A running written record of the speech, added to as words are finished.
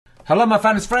Hello, my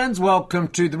fans friends. Welcome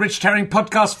to the Richard Herring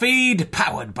podcast feed,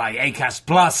 powered by Acast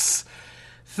Plus.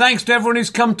 Thanks to everyone who's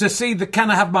come to see the Can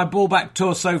I Have My Ball Back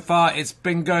tour so far. It's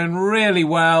been going really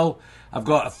well. I've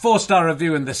got a 4-star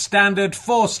review in The Standard,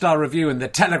 4-star review in The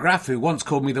Telegraph, who once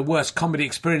called me the worst comedy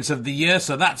experience of the year,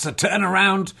 so that's a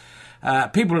turnaround.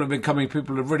 People have been coming,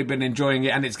 people have really been enjoying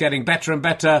it, and it's getting better and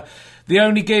better. The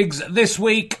only gigs this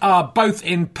week are both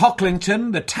in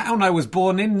Pocklington, the town I was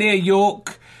born in, near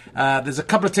York. There's a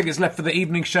couple of tickets left for the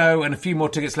evening show and a few more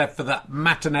tickets left for the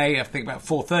matinee, I think about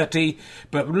 4:30.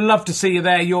 But would love to see you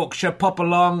there, Yorkshire. Pop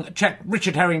along. Check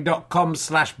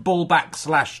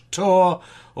richardherring.com/ballback/tour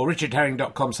or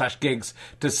richardherring.com/gigs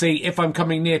to see if I'm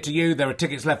coming near to you. There are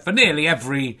tickets left for nearly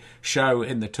every show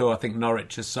in the tour. I think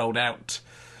Norwich has sold out.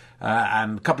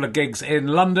 And a couple of gigs in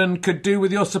London could do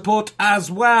with your support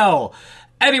as well.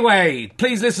 Anyway,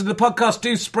 please listen to the podcast.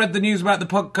 Do spread the news about the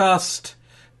podcast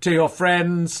to your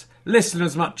friends. Listen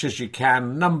as much as you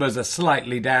can. Numbers are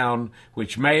slightly down,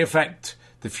 which may affect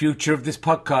the future of this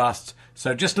podcast.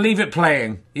 So just leave it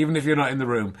playing, even if you're not in the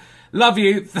room. Love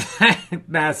you.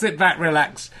 Now sit back,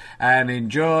 relax, and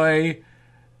enjoy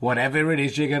whatever it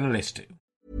is you're going to listen to.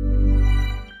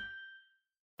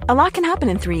 A lot can happen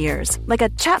in 3 years, like a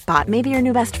chatbot may be your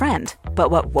new best friend. But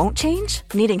what won't change?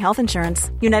 Needing health insurance.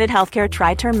 United Healthcare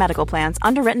Tri-Term Medical Plans,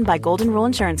 underwritten by Golden Rule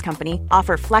Insurance Company,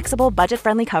 offer flexible,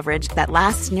 budget-friendly coverage that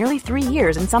lasts nearly 3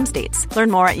 years in some states. Learn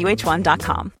more at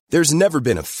uh1.com. There's never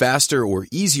been a faster or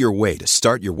easier way to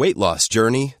start your weight loss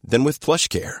journey than with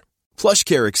PlushCare.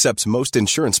 PlushCare accepts most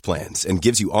insurance plans and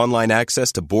gives you online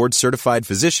access to board-certified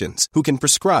physicians who can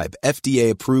prescribe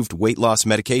FDA-approved weight loss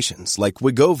medications like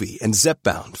Wegovy and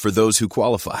Zepbound for those who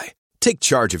qualify. Take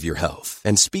charge of your health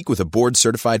and speak with a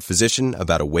board-certified physician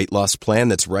about a weight loss plan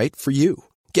that's right for you.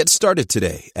 Get started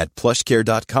today at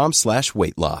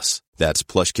plushcare.com/weight loss. That's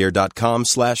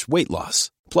plushcare.com/weight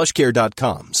loss.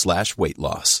 plushcare.com/weight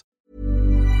loss.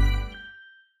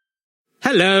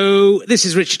 Hello, this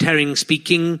is Richard Herring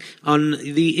speaking on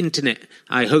the internet.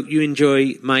 I hope you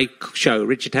enjoy my show,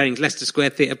 Richard Herring's Leicester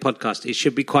Square Theatre podcast. It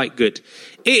should be quite good.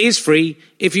 It is free.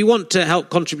 If you want to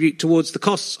help contribute towards the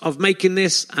costs of making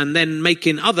this and then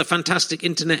making other fantastic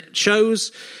internet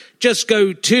shows, just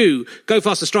go to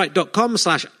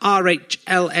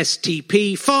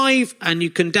gofasterstripe.com/RHLSTP5 and you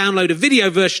can download a video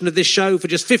version of this show for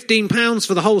just £15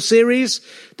 for the whole series.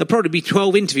 There'll probably be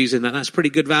 12 interviews in that. That's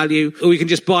pretty good value. Or you can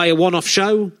just buy a one-off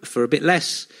show for a bit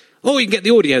less. Or you can get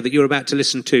the audio that you're about to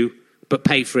listen to, but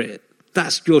pay for it.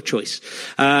 That's your choice.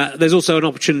 There's also an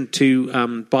option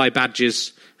to buy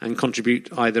badges and contribute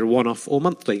either one-off or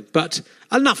monthly. But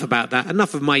enough about that.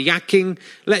 Enough of my yakking.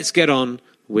 Let's get on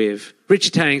with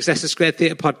Richard Herring's Leicester Square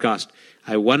Theatre podcast.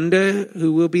 I wonder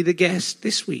who will be the guest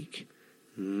this week.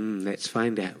 Let's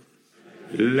find out.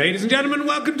 Ladies and gentlemen,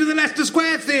 welcome to the Leicester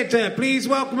Square Theatre. Please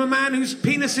welcome a man whose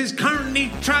penis is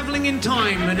currently travelling in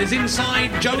time and is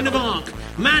inside Joan of Arc.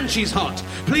 Man, she's hot.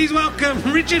 Please welcome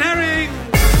Richard Herring.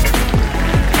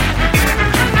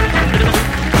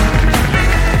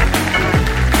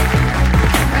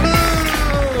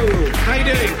 Hello. How you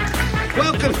doing?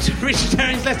 Welcome to Richard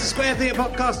Herring's Leicester Square Theatre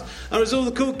podcast, or as all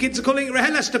the cool kids are calling it,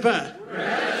 Rahelesterper.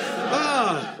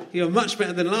 Oh, you're much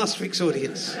better than last week's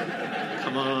audience.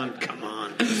 Come on.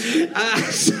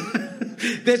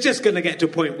 They're just going to get to a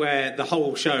point where the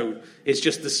whole show is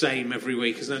just the same every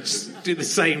week, isn't it? Just do the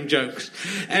same jokes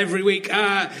every week.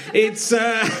 It's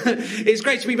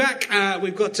great to be back.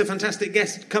 We've got a fantastic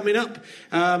guest coming up.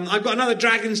 I've got another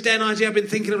Dragon's Den idea. I've been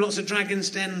thinking of lots of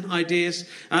Dragon's Den ideas.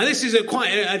 This is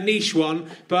quite a niche one,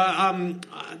 but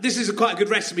this is quite a good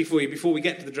recipe for you before we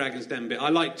get to the Dragon's Den bit. I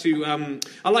like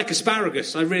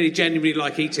asparagus. I really genuinely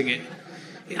like eating it.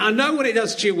 I know what it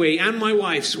does to your wee and my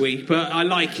wife's wee, but I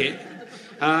like it.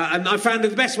 And I found that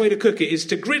the best way to cook it is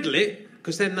to griddle it,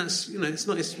 because then that's,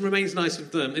 it remains nice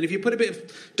and firm. And if you put a bit of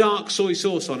dark soy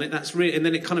sauce on it, and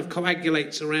then it kind of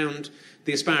coagulates around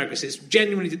the asparagus. It's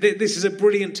genuinely, this is a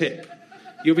brilliant tip.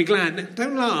 You'll be glad.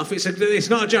 Don't laugh. It's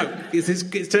not a joke.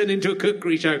 It's turned into a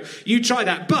cookery show. You try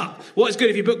that. But what's good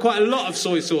if you put quite a lot of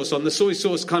soy sauce on, the soy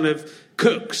sauce kind of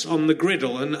cooks on the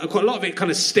griddle, and quite a lot of it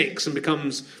kind of sticks and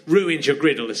ruins your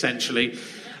griddle, essentially.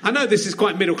 I know this is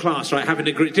quite middle class, right, having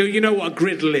a griddle. You know what a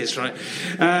griddle is, right?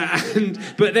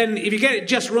 But then if you get it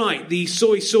just right, the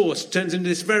soy sauce turns into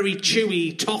this very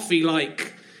chewy,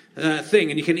 toffee-like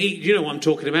thing, and you can eat, you know what I'm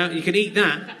talking about, you can eat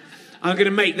that. I'm going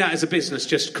to make that as a business,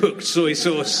 just cooked soy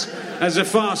sauce as a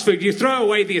fast food. You throw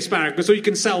away the asparagus, or you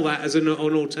can sell that as an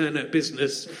alternate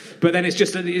business. But then it's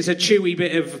a chewy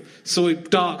bit of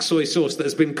dark soy sauce that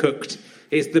has been cooked.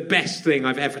 It's the best thing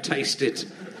I've ever tasted.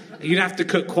 You'd have to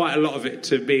cook quite a lot of it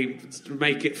to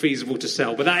make it feasible to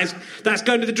sell. But that's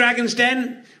going to the Dragon's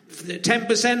Den.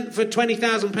 10% for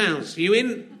 £20,000. You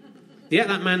in? Yeah,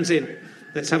 that man's in.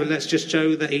 Let's just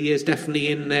show that he is definitely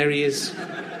in. There he is.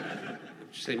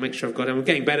 Just make sure I've got him. I'm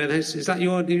getting better. Is that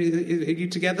are you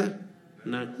together?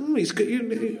 No. Oh, he's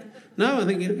good. No, I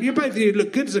think you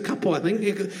look good as a couple. I think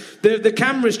the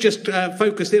camera's just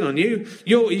focused in on you.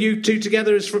 You two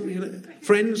together as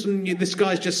friends, and this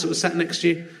guy's just sort of sat next to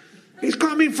you. He's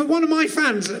quite. I mean, for one of my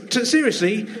fans,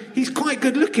 seriously, he's quite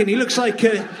good looking. He looks like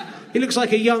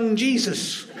a young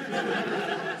Jesus.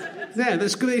 Yeah,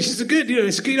 that's good. It's just good. You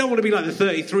don't want to be like the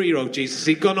 33-year-old Jesus.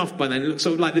 He'd gone off by then. He looks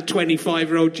sort of like the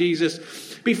 25-year-old Jesus.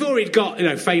 Before he'd got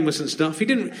famous and stuff, we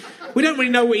don't really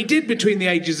know what he did between the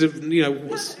ages of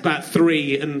about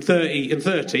 3 and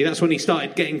 30. That's when he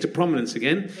started getting to prominence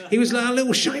again. He was like a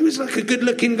little shy. He was like a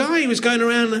good-looking guy. He was going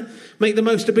around make the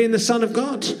most of being the Son of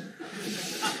God.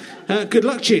 Good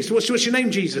luck, cheers. What's your name,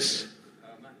 Jesus?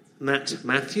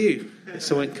 Matthew.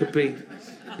 So it could be.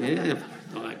 Yeah,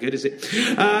 not that good, is it?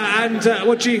 And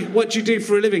what do you do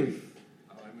for a living?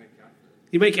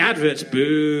 You make adverts.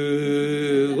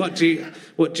 Boo. What do you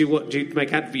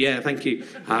make adverts? Yeah, thank you.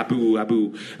 Abu.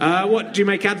 What do you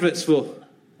make adverts for?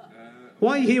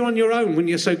 Why are you here on your own when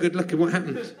you're so good looking? What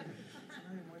happened?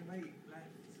 My mate left.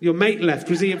 Your mate left.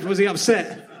 Was he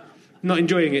upset? Not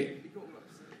enjoying it?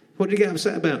 What did he get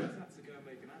upset about?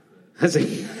 Has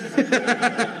he?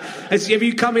 Have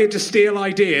you come here to steal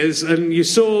ideas and you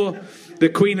saw the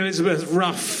Queen Elizabeth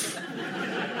rough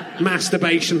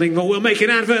masturbation thing? Well, we'll make an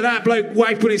advert of that bloke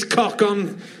wiping his cock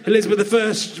on Elizabeth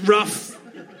I rough.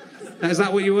 Is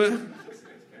that what you were?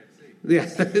 Yeah,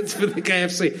 it's for the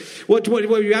KFC. What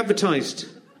were you advertised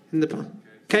in the past?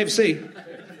 KFC?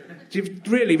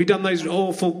 Have you done those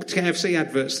awful KFC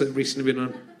adverts that have recently been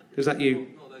on? Is that you?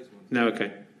 Not those ones. No,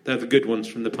 okay. They're the good ones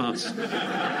from the past.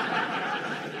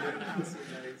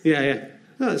 Yeah.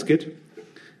 Oh, that's good.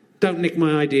 Don't nick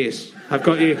my ideas. I've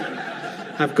got you.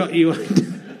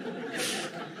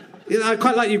 I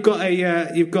quite like you've got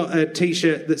a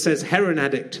T-shirt that says heroin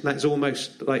addict. That's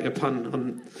almost like a pun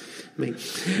on me,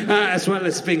 as well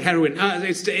as being heroin.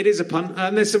 It is a pun.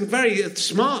 And there's some very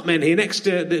smart men here next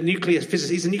to the nuclear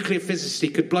physicist. He's a nuclear physicist. He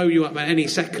could blow you up at any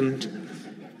second.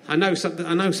 I know some.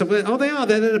 Oh, they are.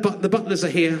 The butlers are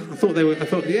here. I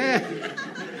thought, yeah.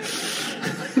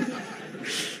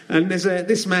 And there's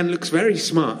this man looks very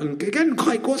smart. And again,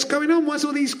 what's going on? What's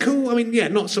all these cool? I mean, yeah,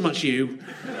 not so much you.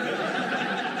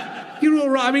 You're all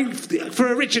right. I mean, for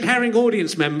a Richard Herring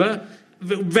audience member,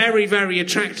 very, very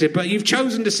attractive. But you've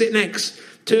chosen to sit next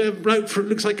to a bloke who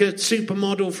looks like a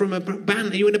supermodel from a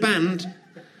band. Are you in a band?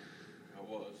 I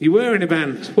was. You were in a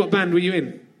band. What band were you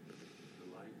in?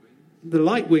 The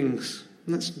Light Wings.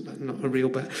 That's not a real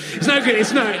band. It's no good.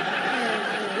 It's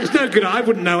no good. I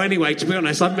wouldn't know anyway, to be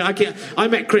honest. I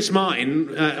met Chris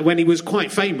Martin when he was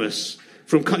quite famous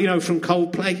from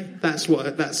Coldplay. That's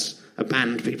a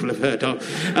band people have heard of.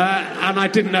 And I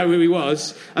didn't know who he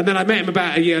was. And then I met him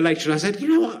about a year later and I said, you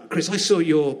know what, Chris, I saw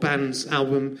your band's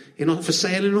album for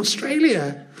sale in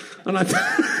Australia. And and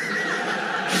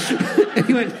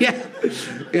he went, yeah.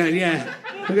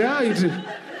 I go, oh, you do.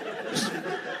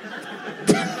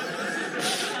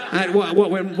 What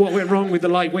went wrong with the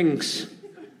Light Wings?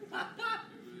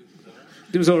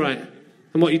 It was all right.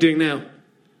 And what are you doing now?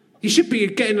 You should be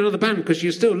getting another band because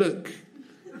you still look,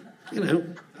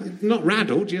 not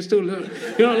raddled. You still look.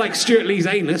 You're not like Stuart Lee's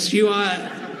anus. You are.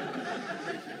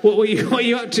 What are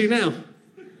you up to now?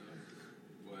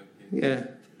 Working. Yeah.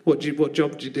 What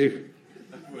job do you do?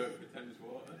 I work for Thames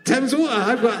Water. Thames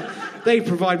Water. They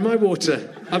provide my water.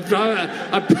 I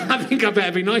think I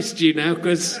better be nice to you now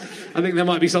because I think there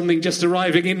might be something just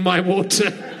arriving in my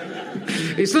water.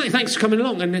 It's nice. Thanks for coming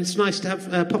along, and it's nice to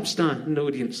have a pop star in the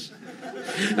audience.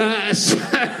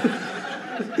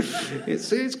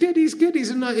 It's good. He's good.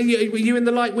 Were you in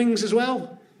the Light Wings as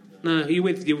well? No. Are you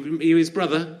with you his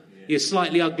brother? Your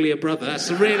slightly uglier brother.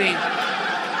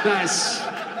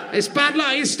 It's bad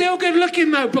luck. He's still good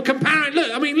looking though. But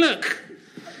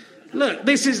look.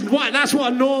 That's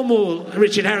what a normal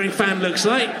Richard Herring fan looks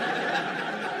like.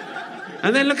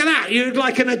 And then look at that, you're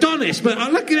like an Adonis, but I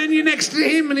look at you next to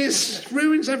him and it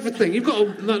ruins everything. You've got a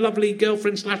lovely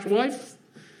girlfriend / wife?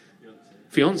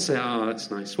 Fiance. Oh,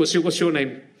 that's nice. What's your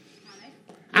name?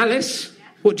 Alice? Yeah.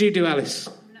 What do you do, Alice?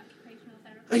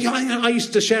 I'm an occupational therapist. I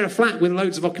used to share a flat with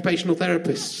loads of occupational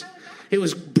therapists. It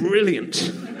was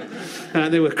brilliant.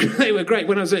 They were great.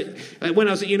 When I was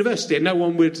at university, no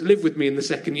one would live with me in the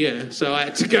second year, so I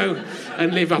had to go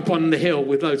and live up on the hill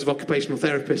with loads of occupational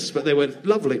therapists. But they were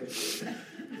lovely.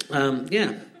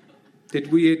 Yeah.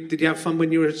 Did you have fun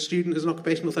when you were a student as an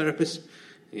occupational therapist?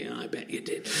 Yeah, I bet you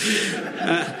did.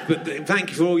 But thank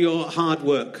you for all your hard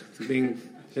work. For being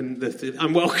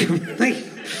I'm welcome.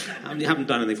 You haven't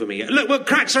done anything for me yet. Look, we'll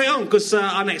crack straight on because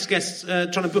our next guest's trying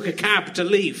to book a cab to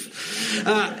leave.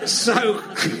 So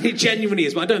he genuinely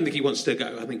is, but I don't think he wants to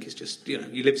go. I think it's just,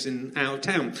 he lives in our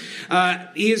town.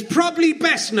 He is probably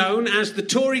best known as the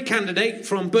Tory candidate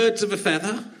from Birds of a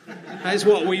Feather. That is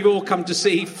what we've all come to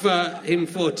see him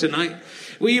for tonight.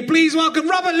 Will you please welcome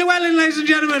Robert Llewellyn, ladies and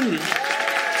gentlemen,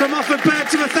 from off of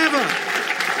Birds of a Feather.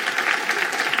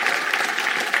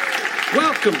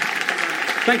 Welcome.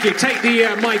 Thank you. Take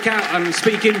the mic out and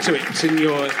speak into it,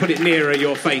 put it nearer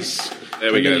your face.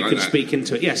 There we go. You can speak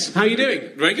into it. Yes. How are you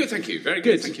doing? Very good, thank you. Very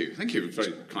good. Thank you. Thank you.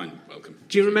 Very kind. Welcome.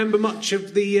 Do you remember much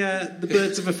of the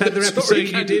Birds of a Feather episode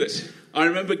you did? I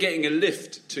remember getting a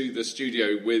lift to the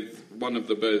studio with one of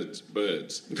the birds.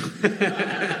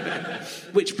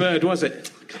 Which bird was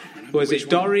it? Was it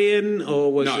Dorian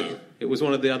or was No. it? It was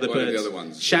one of the other birds. One of the other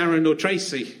ones. Sharon or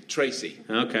Tracy? Tracy.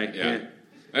 Okay. Yeah.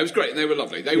 It was great. They were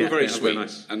lovely. They were very they were sweet.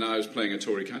 nice. And I was playing a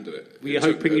Tory candidate. Were you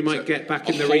hoping you might get back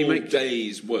in the remake? A whole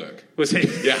day's work. Was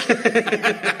it? Yeah.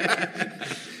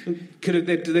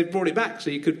 They brought it back so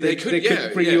you could. They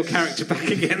could bring your character back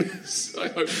again. I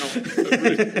hope not.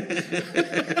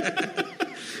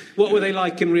 What were they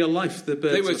like in real life? The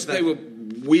birds. They were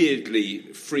weirdly,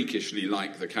 freakishly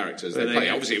like the characters they play.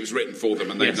 Obviously, it was written for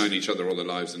them, and they've known each other all their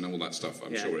lives and all that stuff.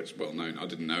 I'm sure it's well known. I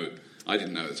didn't know at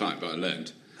the time, but I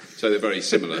learned. So they're very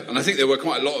similar, and I think there were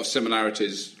quite a lot of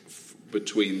similarities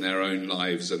between their own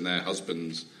lives and their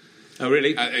husbands. Oh,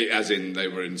 really? As in, they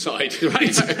were inside.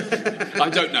 Right. I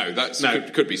don't know.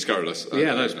 Could be scurrilous.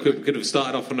 Yeah, that could have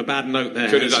started off on a bad note there.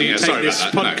 Could have done, so you take sorry this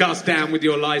about that. podcast down with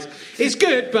your lies. It's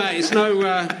good, but it's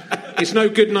no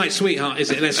good night, sweetheart,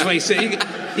 is it? Let's face it.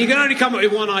 You can only come up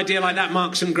with one idea like that,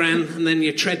 Marks and Gran, and then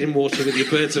you're treading water with your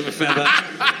Birds of a Feather.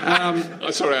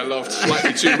 Sorry, I laughed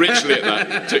slightly too richly at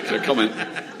that particular comment.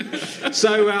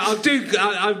 So I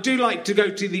do like to go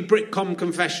to the Britcom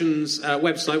Confessions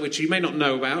website, which you may not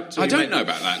know about. I don't know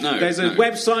about that, no. There's a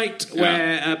website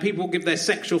where people give their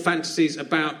sexual fantasies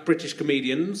about British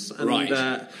comedians. And, right.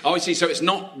 I see. So it's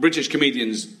not British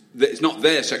comedians, it's not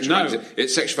their sexual fantasies,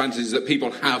 it's sexual fantasies that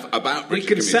people have about British comedians.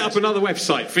 We can set up another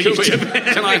website for you to...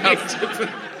 Can I have...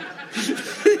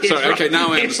 Sorry, okay,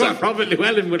 now I understand. It's what Robert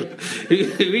Llewellyn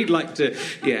he'd like to...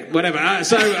 Yeah, whatever.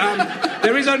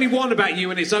 There is only one about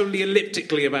you, and it's only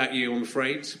elliptically about you, I'm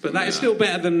afraid. But that is still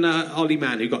better than Ollie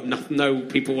Mann, who got no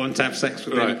people want to have sex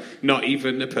with him. Not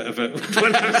even a pervert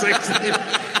want to have sex with him,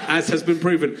 as has been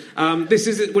proven. This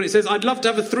is what it says. I'd love to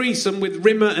have a threesome with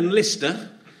Rimmer and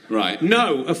Lister. Right.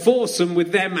 No, a foursome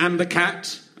with them and the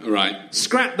cat. Right.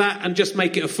 Scrap that and just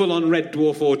make it a full-on Red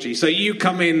Dwarf orgy. So you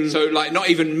come in... So, not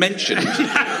even mentioned.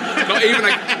 not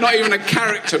even a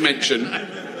character mention.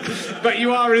 But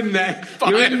you are in there.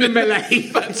 Fine. You're in the melee.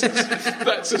 That's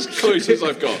as close as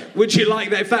I've got. Would you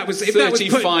like that? If that was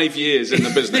 35 years in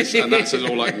the business, and that's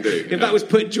all I can do. If that was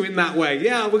put to you in that way,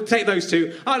 we'll take those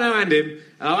two. Oh no, and him.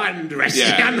 Oh, and the rest.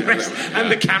 Yeah, and the rest. And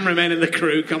the cameramen and the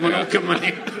crew. Come on, come on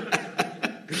in.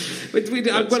 Quite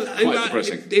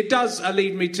depressing. It does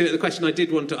lead me to the question I did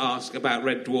want to ask about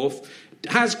Red Dwarf.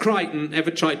 Has Crichton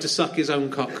ever tried to suck his own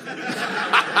cock?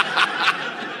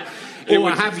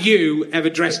 Or have you ever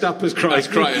dressed up as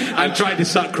Crichton and tried to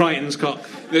suck Crichton's cock?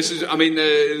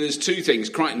 There's two things.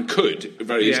 Crichton could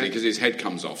very easily because his head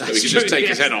comes off, so he could just take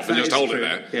his head off and just hold it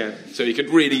there. Yeah. So he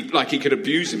could really, he could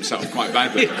abuse himself quite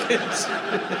badly.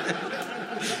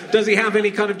 Does he have any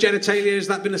kind of genitalia? Has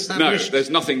that been established? No, there's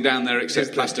nothing down there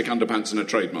except plastic underpants and a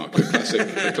trademark.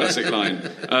 A classic line.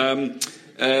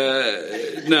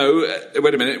 No,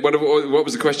 wait a minute. What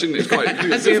was the question? It's quite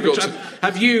difficult.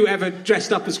 Have you ever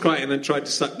dressed up as Crichton and tried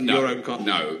to suck your own cock?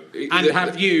 No. And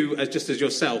have you, just as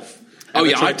yourself? Oh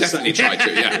yeah, I've definitely tried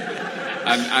to. Yeah.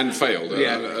 And failed.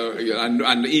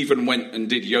 And even went and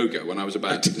did yoga when I was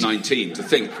about 19 to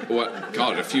think,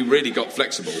 God, if you really got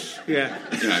flexible. Yeah.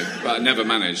 But I never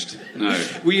managed. No.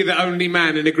 Were you the only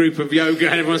man in a group of yoga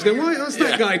and everyone's going, what's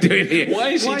that guy doing here? Why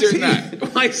is he doing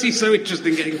that? Why is he so interested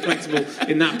in getting flexible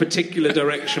in that particular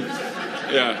direction?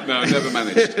 Yeah, no, I never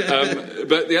managed.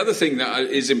 But the other thing that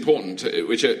is important,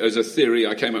 which is a theory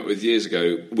I came up with years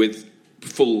ago, with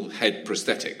full head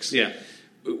prosthetics. Yeah.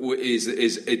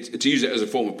 is to use it as a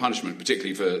form of punishment,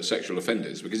 particularly for sexual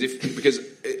offenders, because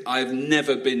I've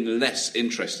never been less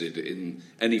interested in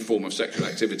any form of sexual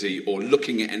activity or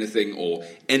looking at anything or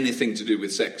anything to do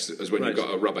with sex as when you've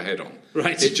got a rubber head on.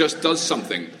 Right. It just does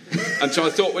something. And so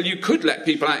I thought, well, you could let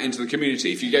people out into the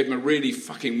community if you gave them a really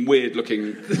fucking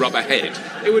weird-looking rubber head.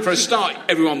 For a start,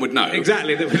 everyone would know.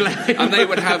 Exactly. And they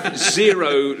would have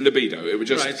zero libido. It would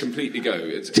just completely go.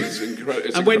 It's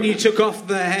incredible. And when you took off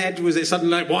the head, was it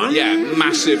suddenly like one? Yeah,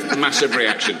 massive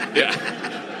reaction.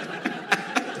 Yeah.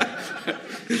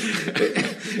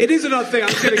 It is an odd thing.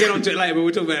 I'm going to get onto it later, but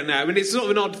we'll talk about it now. I mean, it's sort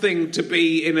of an odd thing to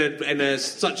be in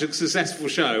such a successful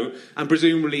show, and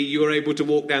presumably you were able to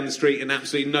walk down the street and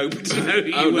absolutely nobody know who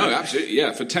you were. No, absolutely,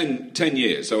 yeah. For 10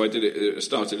 years, so I did it.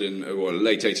 Started in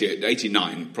late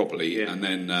 89 properly, and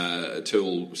then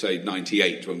till say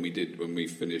 98 when we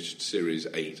finished series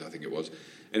 8, I think it was.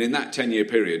 And in that 10-year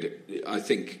period, I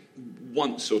think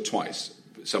once or twice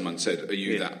someone said, "Are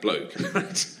you that bloke?"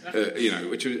 Right.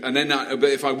 And then, but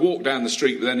if I walked down the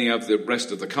street with any of the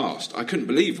rest of the cast, I couldn't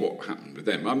believe what happened with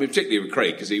them. I mean, particularly with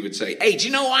Craig, because he would say, "Hey, do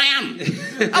you know who I am?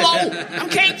 Hello, I'm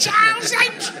King Charles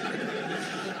VIII."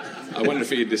 I wonder if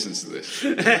he listens to this.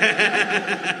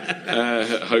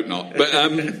 Hope not. But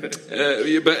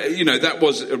that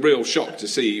was a real shock to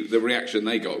see the reaction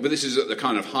they got. But this is at the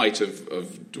kind of height of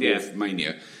dwarf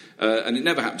mania. And it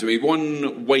never happened to me.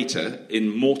 One waiter in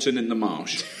Moreton in the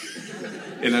Marsh,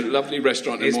 in a lovely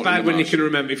restaurant in It's Moreton bad in the when you Marsh, can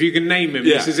remember. If you can name him,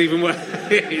 this is even worse.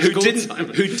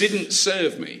 who didn't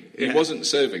serve me. He wasn't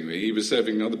serving me. He was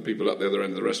serving other people up the other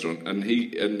end of the restaurant. And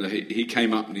he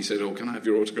came up and he said, "Oh, can I have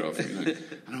your autograph?" And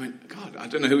I went, "God, I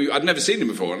don't know who. I'd never seen him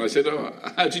before." And I said, "Oh,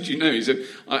 how did you know?" He said,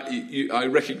 "I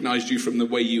recognised you from the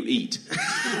way you eat."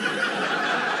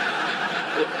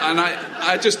 And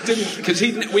I just didn't, because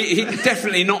he'd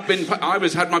definitely not been. I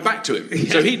had my back to him,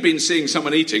 so he'd been seeing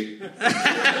someone eating,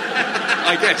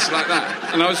 I guess, like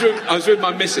that. And I was with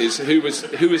my missus, who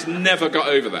has never got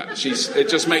over that. It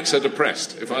just makes her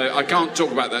depressed. If I can't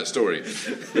talk about that story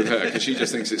with her because she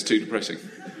just thinks it's too depressing.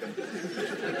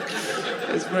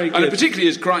 That's very good. And particularly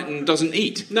as Crichton doesn't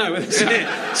eat. No, that's it.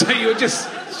 So you were just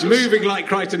moving like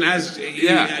Crichton has. You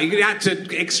had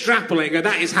to extrapolate. Go,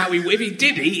 that is how if he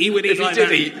did eat, he would eat like that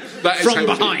from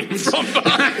behind. From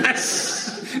behind.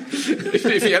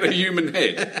 if he had a human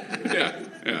head. Yeah.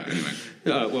 Anyway.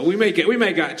 Well, we may get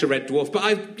to Red Dwarf,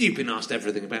 but you've been asked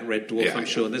everything about Red Dwarf. Yeah, I'm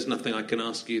sure there's nothing I can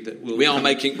ask you that will. We're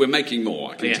making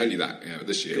more. I can tell you that. Yeah,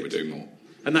 this year we're doing more.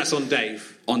 And that's on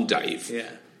Dave. On Dave. Yeah.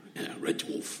 Yeah, Red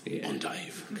Dwarf on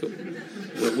Dave. Cool.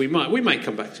 Well, we might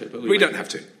come back to it, but we don't have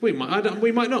to. We might.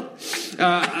 We might not.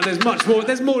 There's much more.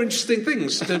 There's more interesting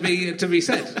things to be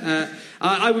said.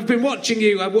 I've been watching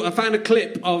you. I found a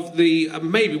clip of the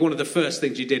maybe one of the first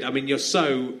things you did. I mean, you're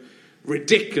so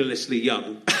ridiculously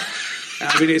young.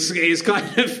 I mean, it's kind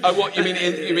of. What you mean?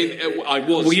 I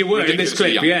was. Well, you were in this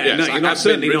clip, young. yeah. Yes, no, you're not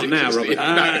certainly not now, Robert.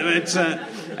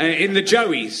 In the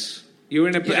Joeys. You were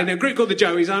in a group called the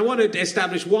Joeys, and I want to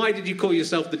establish, why did you call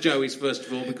yourself the Joeys, first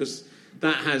of all, because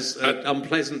that has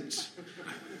unpleasant...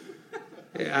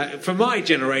 for my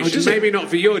generation, maybe not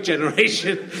for your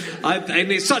generation, and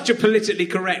it's such a politically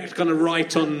correct kind of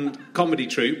right-on comedy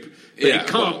troupe that it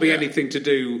can't be anything to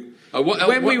do...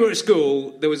 when we were at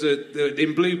school, there was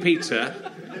in Blue Peter,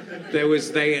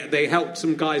 they helped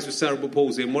some guys with cerebral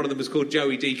palsy, and one of them was called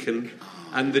Joey Deacon.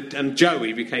 And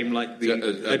Joey became like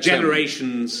a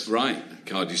generation's right.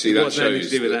 God, you see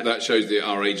that shows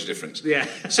our age difference. Yeah.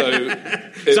 So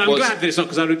I'm glad that it's not,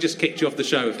 because I would have just kicked you off the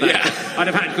show. If that, I'd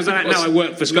have had, because now I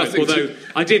work for Scope. Although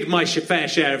I did my fair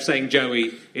share of saying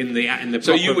Joey in the proper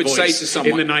so you would voice say to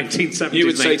someone in the 1970s. You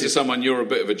would say to someone, "You're a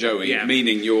bit of a Joey,"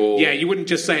 meaning you're. Yeah, you wouldn't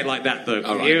just say it like that though.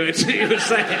 Oh, right. You would say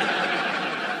it.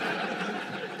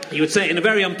 You would say it in a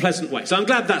very unpleasant way. So I'm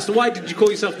glad that's... Why did you call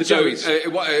yourself the Joeys?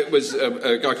 It was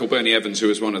a guy called Bernie Evans, who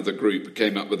was one of the group,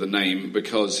 came up with the name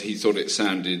because he thought it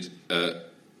sounded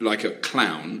like a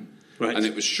clown, and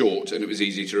it was short and it was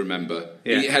easy to remember.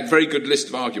 Yeah. He had a very good list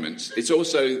of arguments. It's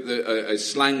also a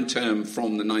slang term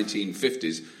from the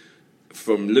 1950s,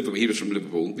 from Liverpool. He was from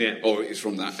Liverpool, or he's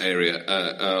from that area,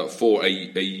 for a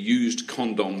used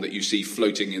condom that you see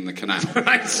floating in the canal.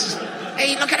 Right.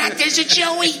 Hey, look at that, there's a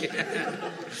Joey!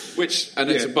 It's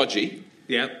a budgie.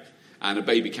 Yeah. And a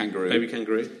baby kangaroo.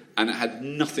 And it had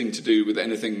nothing to do with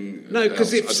anything. No,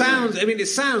 because it sounds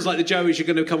like the Joeys are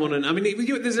going to come on and... I mean,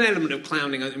 there's an element of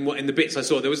clowning in the bits I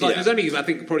saw. There's only, I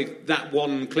think, probably that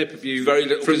one clip of you very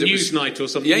little, from Newsnight or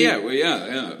something. Yeah.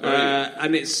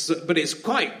 And it's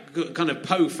quite kind of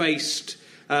po-faced,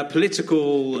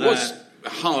 political... It was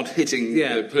hard-hitting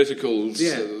political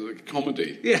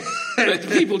comedy. Yeah. But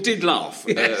people did laugh.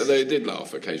 Yes. They did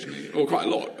laugh occasionally, or quite a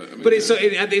lot. I mean, But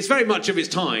it's very much of its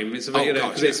time. It's God,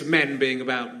 because it's men being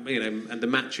about and the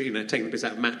macho, taking the piss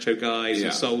out of macho guys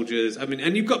and soldiers. I mean,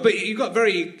 and you've got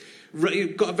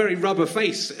a very rubber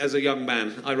face as a young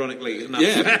man, ironically enough.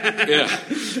 Yeah.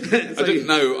 So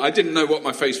I didn't know what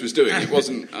my face was doing. It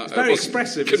wasn't. It's very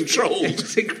expressive, controlled.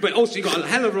 But also you got a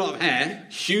hell of a lot of hair.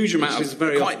 Huge amount which is of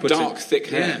very quite off-putting. dark, thick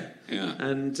hair. Yeah.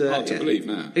 And hard to believe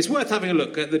now. It's worth having a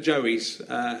look at the Joeys.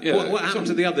 What happened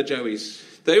to the other Joeys?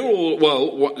 They all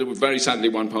very sadly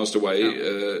one passed away.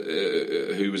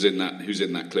 Who was in that? Who's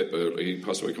in that clip? He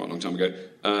passed away quite a long time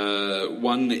ago.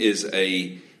 One is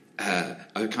a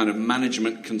kind of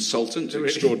management consultant,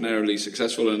 extraordinarily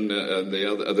successful, and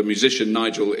the musician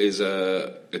Nigel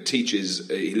teaches.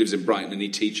 He lives in Brighton and he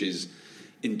teaches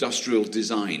industrial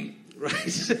design.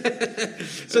 Right.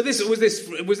 So was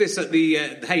this at the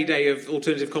heyday of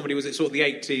alternative comedy? Was it sort of the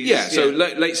 80s? Yeah. So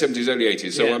late 70s, early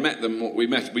 80s. So I met them. We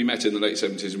met in the late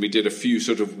 70s, and we did a few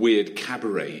sort of weird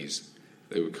cabarets.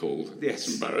 They were called. Yes.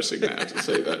 It's embarrassing now to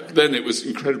say that. Then it was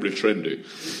incredibly trendy,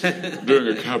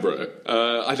 doing a cabaret.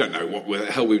 I don't know what the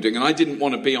hell we were doing, and I didn't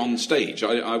want to be on stage.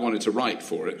 I wanted to write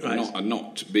for it, and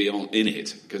not be in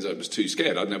it, because I was too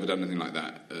scared. I'd never done anything like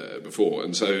that before.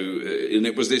 And so and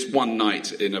it was this one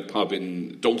night in a pub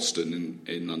in Dalston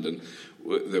in London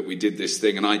that we did this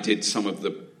thing, and I did some of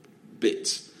the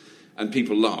bits. And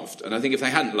people laughed. And I think if they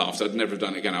hadn't laughed, I'd never have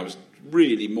done it again. I was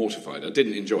really mortified. I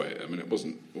didn't enjoy it. I mean, it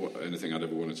wasn't anything I'd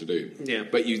ever wanted to do. Yeah.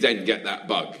 But you then get that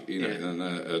bug,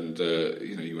 and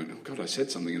you went, oh, God, I said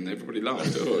something and everybody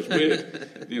laughed. Oh, it's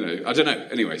weird. I don't know.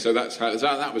 Anyway, so that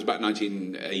was about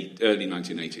early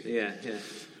 1980. Yeah.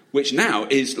 Which now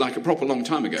is like a proper long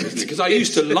time ago, isn't it? Because I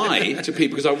used to lie to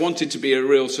people because I wanted to be a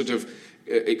real sort of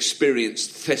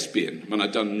experienced thespian when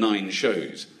I'd done 9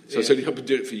 shows. So I said, I've been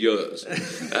doing it for years.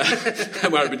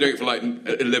 Where I've been doing it for like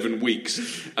 11 weeks.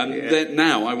 And then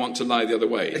now I want to lie the other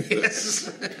way. Yes.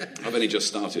 I've only just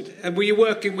started. And were you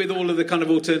working with all of the kind of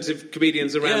alternative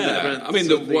comedians around that? I mean,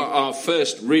 our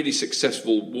first really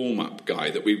successful warm-up guy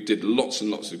that we did lots and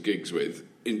lots of gigs with,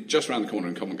 just around the corner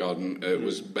in Covent Garden,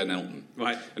 was Ben Elton.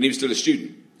 Right. And he was still a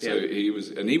student. So he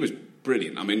was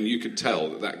brilliant. I mean, you could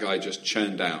tell that guy just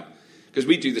churned out. Because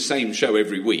we do the same show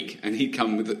every week, and he'd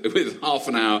come with half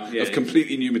an hour of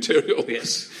completely new material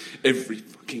every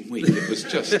fucking week. It was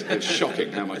just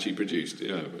shocking how much he produced.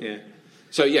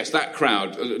 So yes, that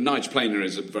crowd. Nigel Planer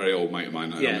is a very old mate of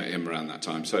mine. I met him around that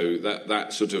time. So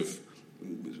that sort of,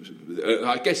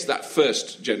 I guess that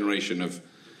first generation of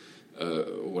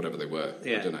whatever they were.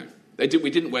 I don't know.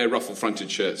 We didn't wear ruffle-fronted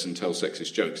shirts and tell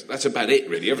sexist jokes. That's about it,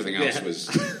 really. Everything else was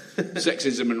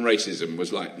sexism and racism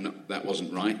was like that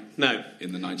wasn't right. No,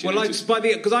 in the 1980s. Well,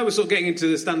 because I was sort of getting into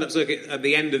the stand-up circuit at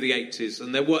the end of the 80s,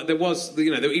 and there was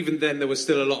even then there was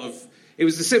still a lot of. It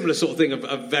was a similar sort of thing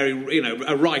of very,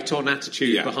 a right-on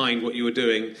attitude behind what you were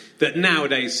doing that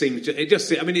nowadays seems.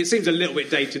 It seems a little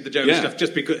bit dated, the Joey stuff,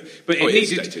 just because. But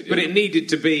it needed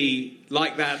to be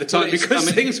like that at the time because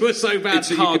things were so bad.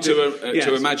 It's hard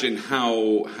to imagine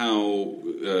how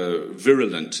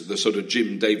virulent the sort of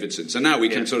Jim Davidson. So now we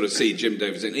can sort of see Jim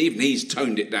Davidson. Even he's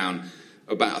toned it down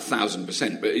about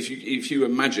 1,000%. But if you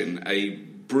imagine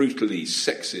a brutally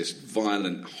sexist,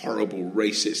 violent, horrible,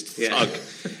 racist thug.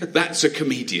 That's a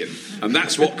comedian, and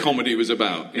that's what comedy was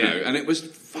about, you know. And it was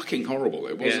fucking horrible.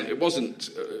 It wasn't. It wasn't.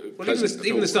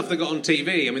 Even the stuff that got on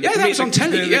TV. I mean, that was on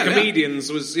telly. The comedians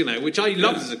was, which I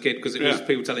loved as a kid because it was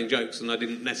people telling jokes, and I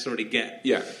didn't necessarily get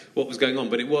what was going on.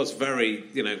 But it was very,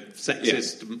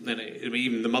 sexist. And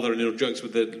even the mother-in-law jokes were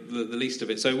the least of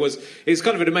it. So it's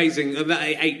kind of an amazing. That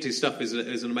 80s stuff is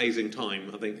an amazing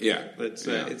time, I think. Yeah, but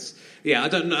it's. Yeah, I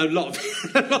don't know a lot.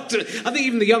 I think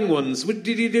even the young ones. Were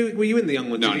you in the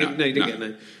young ones? No, you didn't get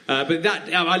no. But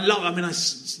that I love. I mean, I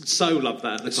so love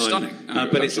that at the it's time. Stunning.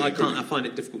 But it's I find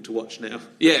it difficult to watch now.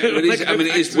 Yeah, it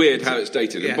is weird how it's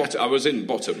dated. Yeah. I was in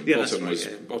Bottom. Yeah,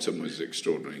 Bottom was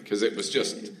extraordinary because it was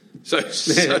just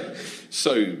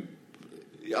so.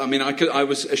 I mean, I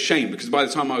was ashamed because by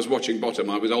the time I was watching Bottom,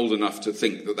 I was old enough to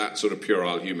think that sort of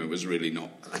puerile humour was really not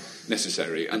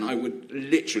necessary, and I would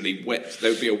literally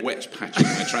there would be a wet patch in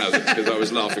my trousers because I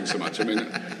was laughing so much. I mean,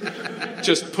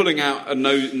 just pulling out a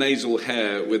nasal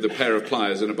hair with a pair of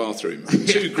pliers in a bathroom.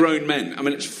 2 grown men. I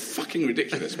mean, it's fucking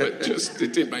ridiculous, but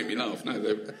it did make me laugh.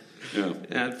 No,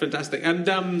 fantastic. And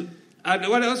I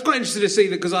was quite interested to see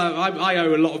that because I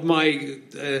owe a lot of my.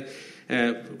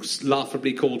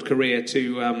 Laughably called career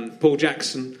to Paul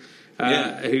Jackson,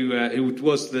 who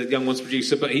was the Young Ones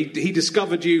producer, but he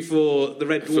discovered you for the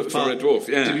Red Dwarf part. For Red Dwarf,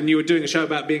 yeah. And you were doing a show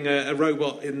about being a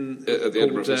robot at the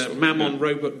Edinburgh Festival, Mammon,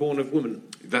 Robot Born of Woman.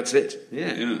 That's it.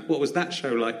 Yeah. What was that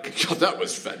show like? God, that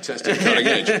was fantastic. Cutting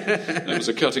edge. That was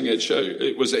a cutting edge show.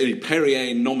 It was a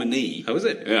Perrier nominee. Oh, was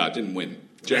it? Yeah, I didn't win.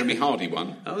 Jeremy Hardy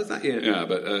won. Oh, was that? Yeah. Yeah,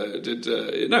 but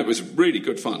it was really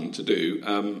good fun to do.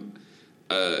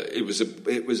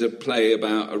 It was a play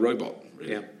about a robot.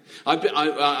 Really. Yeah.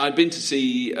 I'd been to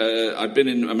see. I'd been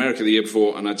in America the year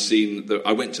before, and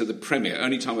I went to the premiere.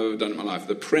 Only time I've ever done it in my life.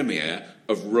 The premiere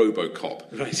of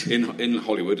RoboCop in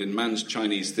Hollywood, in Mann's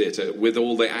Chinese Theatre, with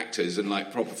all the actors and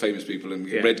like proper famous people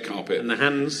and red carpet and the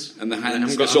hands and the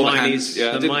hands. I saw the hands.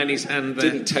 Yeah, Hermione's hand.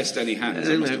 There. Didn't test any hands.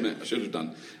 I must admit, I should have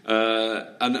done.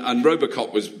 And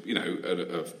RoboCop was,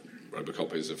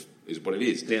 RoboCop is what it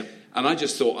is. Yeah. And I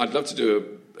just thought I'd love to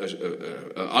do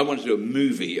I wanted to do a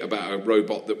movie about a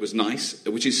robot that was nice,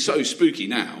 which is so spooky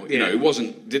now. You know,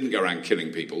 it didn't go around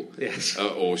killing people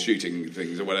or shooting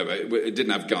things or whatever. It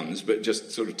didn't have guns, but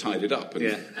just sort of tied it up.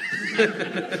 And,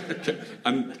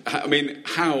 and I mean,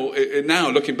 how now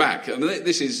looking back, I mean,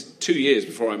 this is 2 years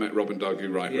before I met Robin Doug, who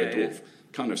wrote Red Dwarf.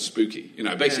 Kind of spooky,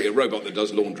 basically a robot that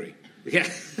does laundry. Yeah,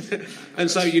 and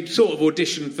so you'd sort of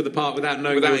auditioned for the part without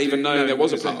even knowing there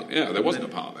was a part. Yeah, there wasn't a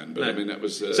part then, but I mean that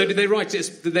was. So did they write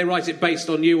it? Did they write it based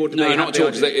on you, or did no, not at all?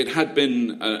 Because it had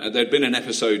been there'd been an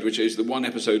episode, which is the one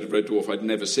episode of Red Dwarf I'd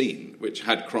never seen, which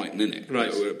had Crichton in it,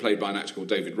 played by an actor called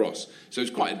David Ross. So it's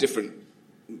quite a different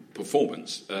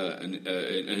performance, and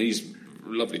he's a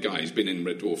lovely guy. He's been in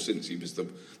Red Dwarf since. He was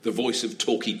the voice of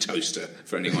Talkie Toaster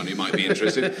for anyone who might be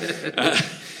interested.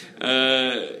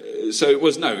 So it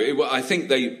was I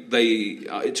think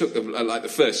it took like the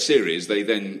first series. They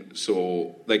then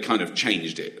they kind of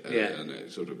changed it and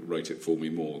it sort of wrote it for me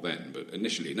more then. But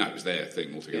initially, no, it was their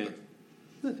thing altogether.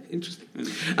 Yeah. Interesting.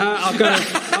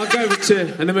 I'll go over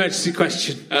to an emergency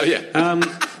question. Oh yeah.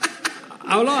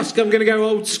 I'll ask. I'm going to go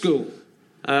old school.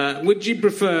 Would you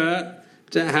prefer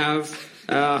to have?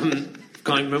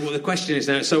 Can't remember what the question is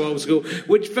now. It's so old school.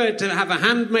 Would you prefer to have a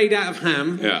hand made out of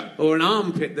ham or an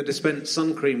armpit that dispensed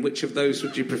sun cream? Which of those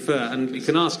would you prefer? And you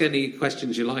can ask any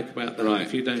questions you like about that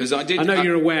if you don't. Because I know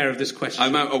you're aware of this question.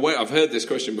 I'm aware. I've heard this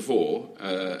question before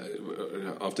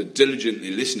after diligently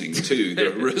listening to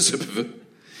the recipe.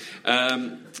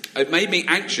 It made me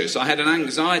anxious. I had an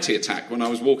anxiety attack when I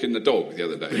was walking the dog the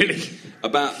other day. Really?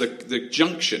 About the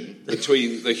junction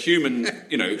between the human,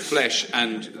 flesh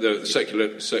and the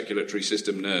circulatory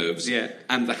system nerves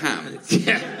and the ham.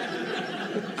 Yeah.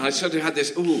 And I sort of had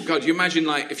this, oh, God, you imagine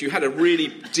like if you had a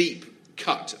really deep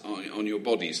cut on your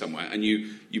body somewhere and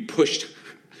you pushed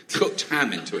cooked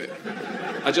ham into it.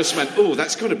 I just went, oh,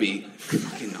 that's got to be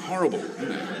fucking horrible,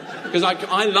 Because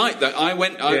I like that.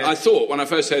 I thought when I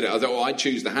first heard it, I thought, I'd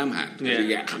choose the ham hand.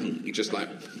 Yeah. Just like,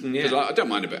 because I don't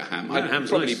mind a bit of ham. I'd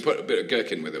probably put a bit of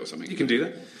gherkin with it or something. You can do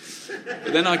that.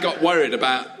 But then I got worried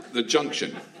about the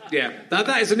junction. Yeah, that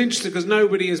is an interesting, because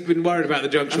nobody has been worried about the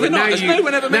junction. Has no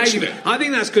one ever mentioned it? I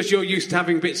think that's because you're used to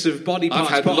having bits of body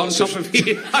parts put on top of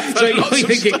you. So you're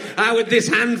thinking, how would this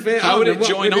hand fit? How would it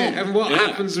join on? And what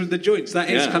happens with the joints? That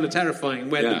is kind of terrifying,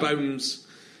 where the bones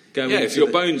go. Yeah, if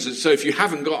your bones. So if you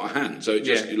haven't got a hand, so it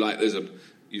just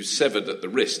you severed at the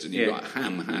wrist and you've got a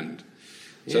ham hand.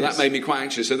 So that made me quite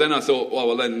anxious. So then I thought,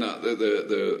 well then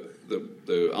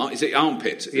is it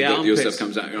armpit? Yeah, your stuff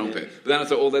comes out of your armpit. But then I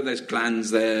thought, then there's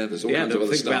glands there. There's all kinds of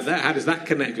other stuff. About that. How does that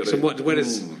connect?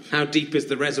 And how deep is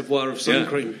the reservoir of sun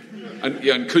cream?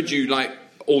 And could you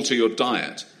alter your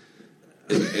diet?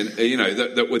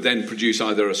 That would then produce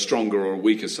either a stronger or a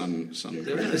weaker sun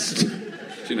cream.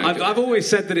 I've always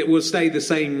said that it will stay the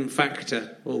same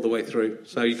factor all the way through,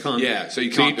 so you can't. Yeah, so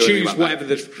you can't choose like whatever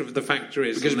the factor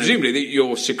is, because presumably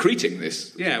you're secreting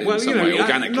this. Yeah, in some way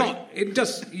organically.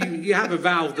 You have a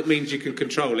valve that means you can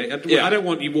control it. I don't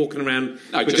want you walking around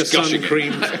with just sun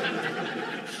cream.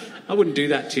 I wouldn't do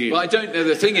that to you. Well, I don't.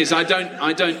 The thing is, I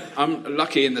don't. I'm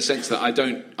lucky in the sense that I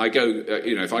don't. I go.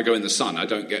 If I go in the sun, I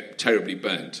don't get terribly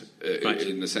burnt.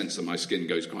 In the sense that my skin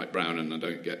goes quite brown, and I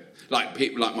don't get like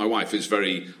my wife is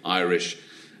very Irish,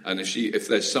 and if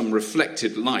there's some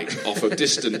reflected light off a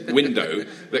distant window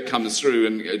that comes through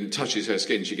and touches her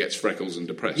skin, she gets freckles and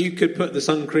depressed. You could put the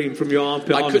sun cream from your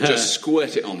armpit on her. I could just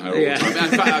squirt it on her all the time.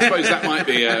 In fact, I suppose that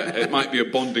might be a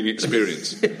bonding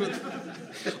experience.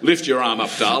 Lift your arm up,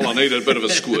 Dal. I need a bit of a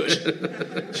squirt.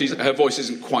 Her voice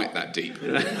isn't quite that deep.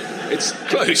 It's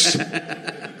close.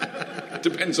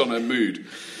 Depends on her mood.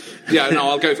 Yeah, no,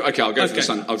 I'll go for the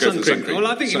sun. I'll go for the sun cream. Well,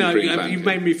 I think you've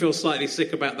made me feel slightly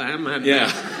sick about the ham hand.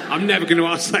 Yeah, I'm never going to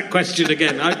ask that question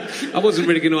again. I wasn't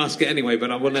really going to ask it anyway, but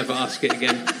I will never ask it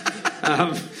again.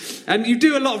 And you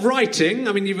do a lot of writing.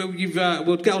 I mean,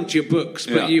 we'll get onto your books,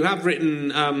 but you have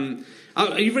written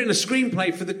You've written a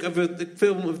screenplay for the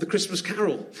film of The Christmas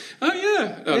Carol. Oh,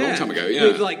 yeah. A long time ago, yeah.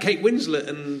 With, like, Kate Winslet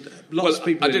and lots of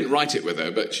people I didn't write it with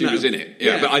her, but she was in it.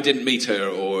 Yeah, but I didn't meet her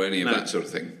or any of that sort of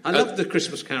thing. I love The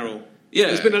Christmas Carol. Yeah.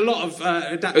 There's been a lot of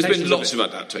adaptations. There's been lots of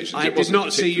adaptations. I did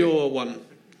not see your one.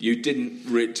 You didn't,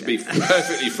 to be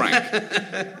perfectly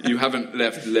frank, you haven't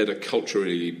led a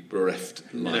culturally bereft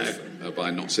life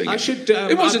by not seeing it.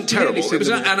 It wasn't terrible.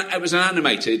 It was an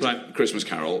animated Christmas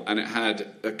Carol, and it had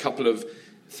a couple of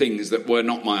things that were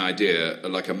not my idea,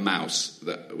 like a mouse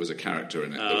that was a character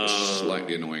in it that was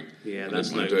slightly annoying. Yeah,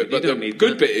 that's no good. But the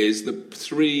good bit is the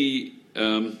three...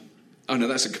 oh no,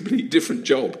 that's a completely different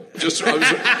job. I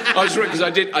was right because I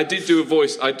did do a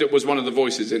voice. I was one of the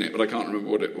voices in it, but I can't remember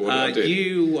what I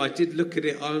did. I did look at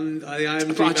it on.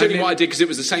 I'll tell you what I did, because it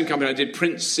was the same company. I did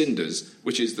Prince Cinders,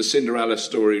 which is the Cinderella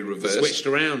story reversed, switched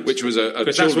around, which was a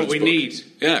children's that's what we book. Need.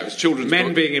 Yeah, it was children's men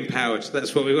book. being empowered.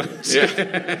 That's what we want.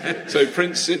 Yeah. So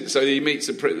he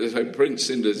meets Prince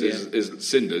Cinders is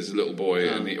Cinders, a little boy,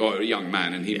 or a young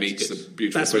man, and he meets the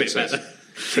beautiful princess. A bit better.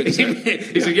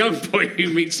 He's a young boy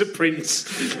who meets a prince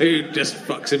who just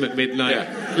fucks him at midnight.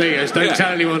 Yeah. There he goes, don't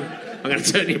tell anyone. I'm going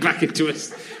to turn you back into a...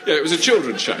 Yeah, it was a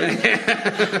children's show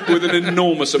with an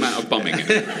enormous amount of bumming in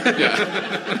it. Yeah.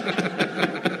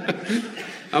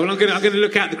 I'm going to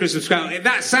look at The Christmas Carol.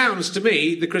 That sounds to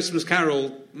me, the Christmas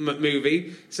Carol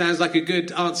movie, sounds like a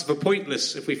good answer for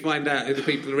Pointless if we find out who the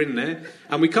people are in there.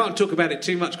 And we can't talk about it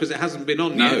too much because it hasn't been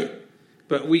on yet.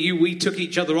 But we took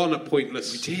each other on at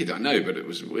Pointless. We did, I know, but it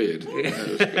was weird.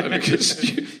 Because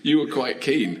you were quite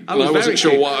keen. I wasn't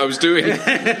sure what I was doing.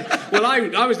 Well,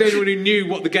 I was the only one who knew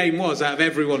what the game was out of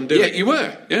everyone doing it. Yeah, you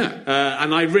were, yeah.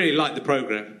 And I really liked the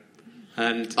programme.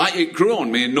 And it grew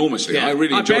on me enormously. Yeah, I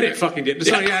really enjoyed it. I bet it fucking did.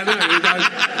 Sorry,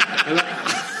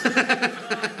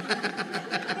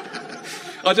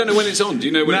 I don't know when it's on. Do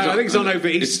you know when it's on? I think it's on over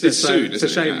Easter. It's soon. It's a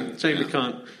shame. Shame we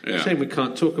can't. Yeah. Shame we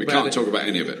can't talk about it. We can't talk about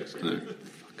any of it. No.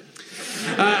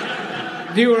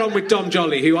 You were on with Dom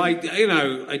Jolly, who I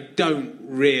don't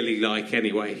really like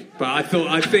anyway. But the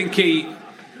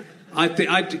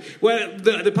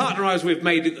partner I was with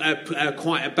made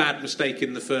quite a bad mistake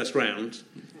in the first round,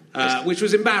 which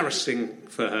was embarrassing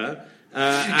for her.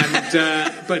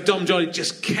 But Dom Jolly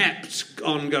just kept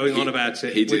on going on about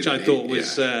it, which I thought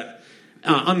was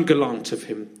ungallant of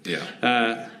him.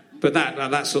 Yeah. But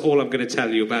that's all I'm going to tell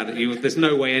you about it. There's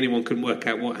no way anyone can work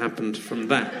out what happened from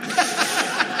that.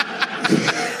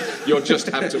 You'll just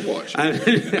have to watch.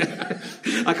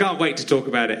 I can't wait to talk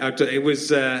about it. It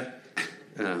was. I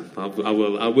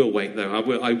will wait though. I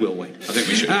will wait. I think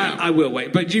we should. I will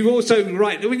wait. But you also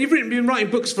write. When you've been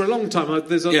writing books for a long time.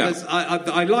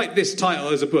 I like this title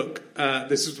as a book.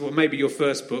 This is maybe your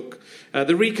first book.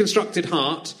 The Reconstructed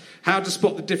Heart. How to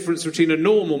spot the difference between a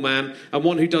normal man and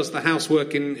one who does the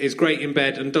housework and is great in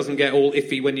bed and doesn't get all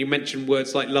iffy when you mention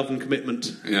words like love and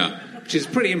commitment. Yeah. Which is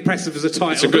pretty impressive as a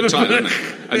title. It's a good title, isn't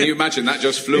it? And you imagine that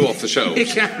just flew off the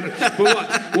shelves. But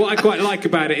what I quite like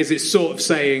about it is it's sort of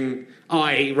saying,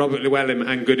 I, Robert Llewellyn,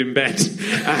 am good in bed.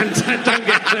 And don't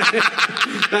get...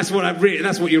 that's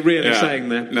what you're really saying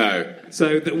there. No.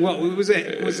 So what was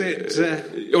it? Was it...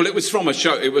 Well, it was from a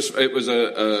show. It was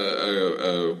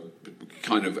a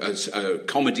kind of a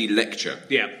comedy lecture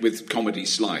with comedy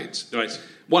slides. Right.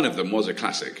 One of them was a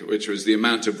classic, which was the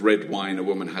amount of red wine a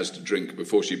woman has to drink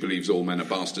before she believes all men are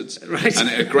bastards. Right. And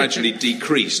it had gradually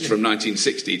decreased from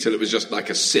 1960 till it was just like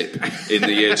a sip in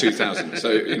the year 2000. So,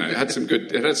 it had some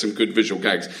good visual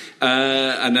gags.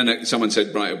 And then someone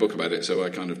said, write a book about it, so I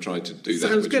kind of tried to do that.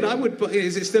 Sounds good.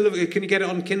 Is it still... Can you get it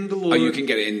on Kindle? Or? Oh, you can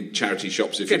get it in charity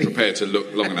shops if you're prepared to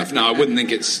look long enough. No, I wouldn't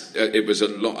think it was a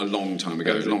long time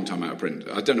ago. It was a long time out of print.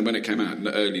 I don't know when it came out, in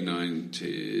the early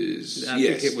 90s. I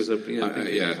think it was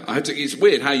it's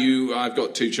weird how I've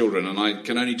got two children and I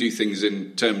can only do things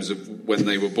in terms of when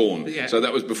they were born. Yeah. So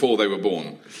that was before they were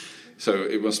born. So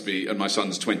it must be, and my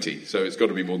son's 20, so it's got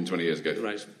to be more than 20 years ago.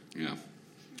 Right. Yeah.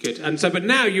 Good. But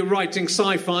now you're writing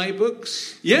sci-fi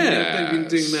books? Yeah. They've been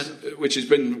doing that. Which has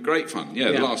been great fun.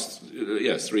 Yeah, the last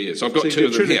 3 years. So I've got two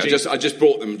of them trilogy. here. I just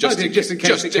brought them just in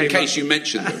case you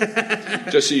mentioned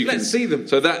them. Just so you Let's see them.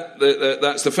 So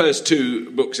that's the first two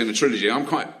books in a trilogy. I'm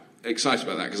quite excited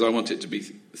about that because I want it to be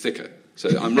thicker. So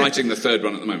I'm writing the third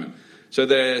one at the moment. So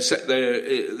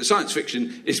the science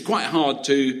fiction is quite hard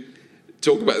to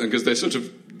talk about them because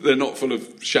they're not full of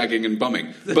shagging and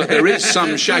bumming. But there is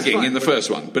some shagging in the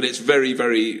first one, but it's very,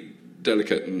 very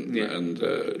delicate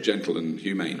and gentle and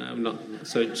humane. I'm not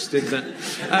so interested in that.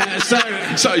 Let's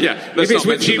if it's not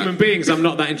with human beings, I'm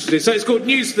not that interested. So it's called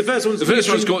News. The first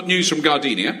one's called News from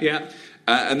Gardenia. Yeah.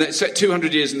 And that's set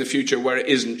 200 years in the future where it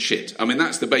isn't shit. I mean,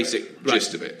 that's the basic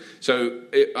gist of it. So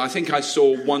I think I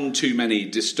saw one too many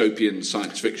dystopian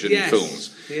science fiction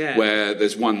films where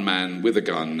there's one man with a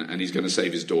gun and he's going to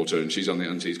save his daughter and she's on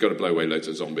the he's got to blow away loads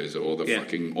of zombies, or the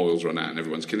fucking oil's run out and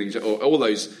everyone's killing each other. All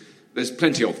those, there's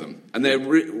plenty of them. And they're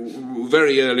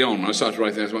very early on when I started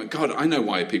writing, I was like, God, I know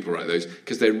why people write those,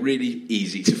 because they're really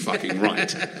easy to fucking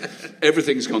write.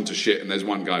 Everything's gone to shit and there's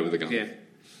one guy with a gun.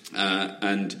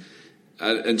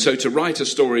 And so to write a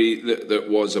story that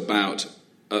was about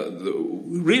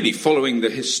really following the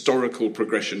historical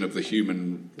progression of the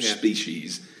human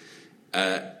species,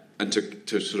 and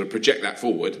to sort of project that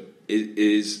forward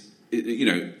is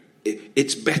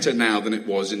it's better now than it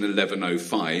was in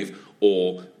 1105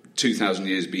 or 2,000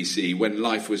 years BC, when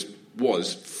life was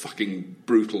fucking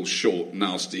brutal, short,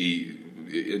 nasty,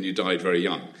 and you died very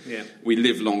young. Yeah. We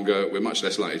live longer, we're much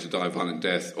less likely to die a violent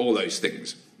death, all those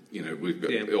things. We've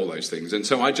got all those things. And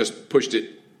so I just pushed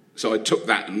it, so I took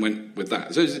that and went with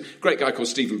that. So there's a great guy called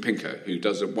Steven Pinker who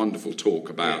does a wonderful talk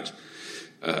about...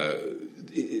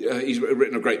 he's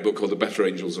written a great book called The Better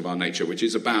Angels of Our Nature, which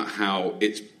is about how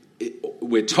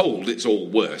we're told it's all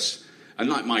worse. And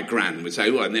like my gran would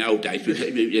say, well, in the old days,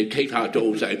 we keep our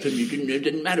doors open, it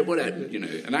didn't matter what happened,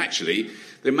 And actually,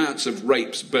 the amounts of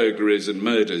rapes, burglaries and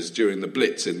murders during the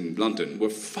Blitz in London were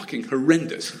fucking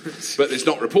horrendous. But it's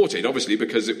not reported, obviously,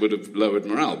 because it would have lowered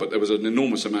morale. But there was an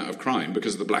enormous amount of crime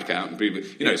because of the blackout. And people,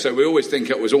 so we always think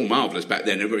it was all marvellous back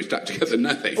then. Everybody stuck together.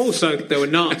 No. Also, there were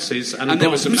Nazis and there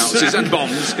were some Nazis and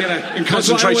bombs in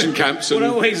concentration camps. What I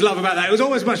always love about that, it was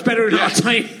always much better in our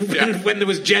time when there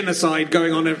was genocide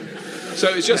going on. So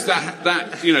it's just that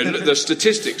the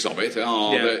statistics of it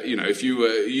are that if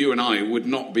you and I would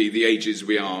not be the ages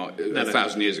we are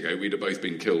 1,000 years ago, we'd have both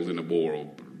been killed in a war or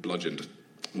bludgeoned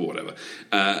or whatever.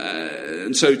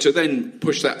 And so to then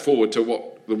push that forward to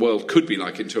what the world could be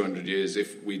like in 200 years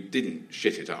if we didn't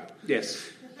shit it up. Yes.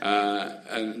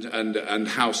 And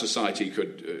how society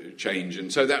could change,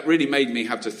 and so that really made me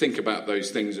have to think about those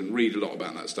things and read a lot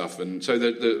about that stuff. And so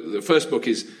the first book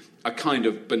is a kind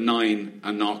of benign,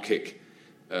 anarchic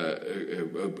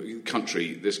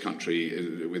country, this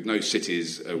country with no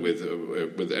cities,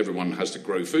 with everyone has to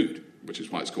grow food, which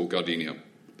is why it's called Gardenia.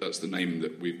 That's the name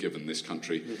that we've given this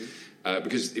country,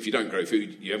 because if you don't grow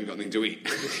food, you haven't got anything to eat,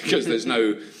 because there's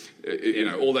no,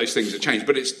 all those things have changed.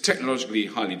 But it's technologically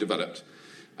highly developed.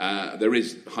 There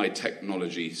is high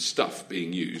technology stuff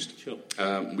being used. Sure.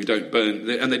 We don't burn,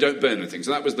 and they don't burn anything.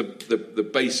 So that was the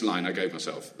baseline I gave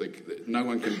myself. No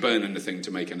one can burn anything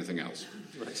to make anything else.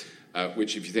 Right.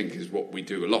 Which, if you think, is what we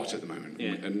do a lot at the moment.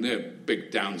 Yeah. And the big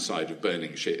downside of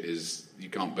burning shit is you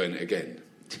can't burn it again,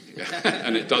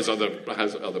 and it has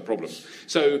other problems.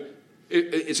 So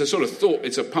it's a sort of thought.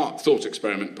 It's a part thought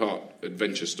experiment, part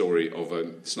adventure story of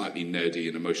a slightly nerdy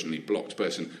and emotionally blocked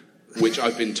person, which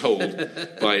I've been told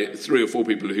by 3 or 4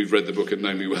 people who've read the book and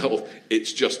know me well,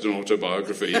 it's just an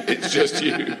autobiography, it's just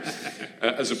you.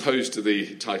 As opposed to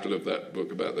the title of that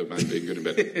book about the man being good in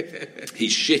bed.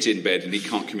 He's shit in bed and he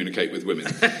can't communicate with women.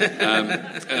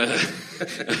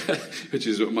 Which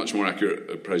is a much more accurate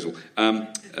appraisal. And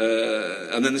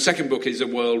then the second book is a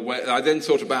world where I then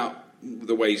thought about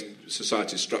the way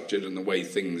society is structured and the way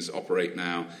things operate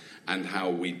now and how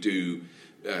we do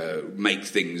make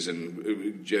things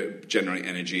and generate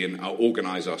energy and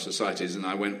organise our societies. And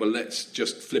I went, well, let's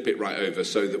just flip it right over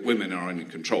so that women are in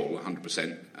control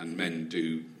 100% and men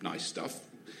do nice stuff,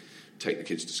 take the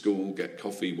kids to school, get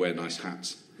coffee, wear nice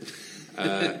hats,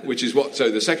 which is what.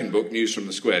 So the second book, News from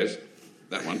the Squares,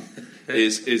 that one,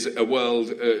 is a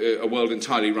world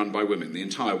entirely run by women. The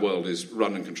entire world is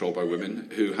run and controlled by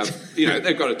women who have,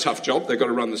 they've got a tough job. They've got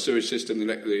to run the sewage system,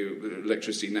 the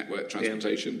electricity network,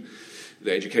 transportation. Yeah.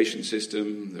 The education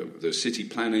system, the city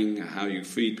planning, how you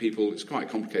feed people, it's quite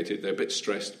complicated. They're a bit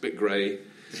stressed, a bit grey,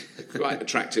 quite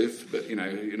attractive, but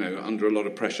under a lot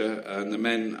of pressure. And the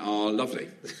men are lovely,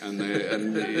 and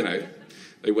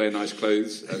they wear nice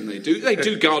clothes, and they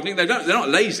do gardening. They're not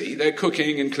lazy. They're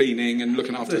cooking and cleaning and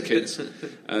looking after the kids,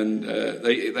 and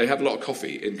they have a lot of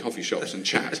coffee in coffee shops and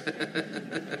chat.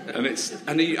 And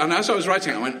as I was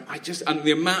writing, I went, and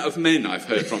the amount of men I've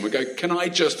heard from would go, can I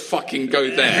just fucking go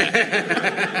there?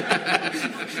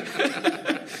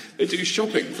 They do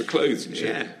shopping for clothes and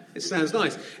shit. Yeah, it sounds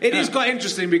nice. It is quite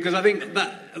interesting because I think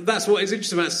that's what is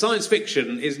interesting about science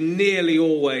fiction is nearly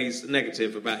always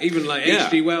negative about, even like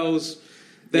H.G. Wells.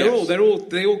 They all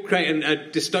create a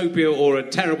dystopia or a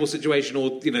terrible situation,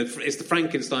 or it's the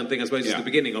Frankenstein thing, I suppose, is the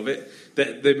beginning of it.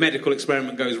 That the medical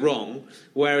experiment goes wrong,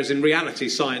 whereas in reality,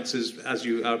 science, as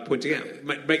you are pointing out,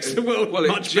 makes the world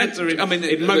much better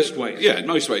in most ways. Yeah, in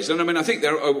most ways. And I mean, I think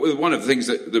one of the things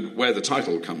where the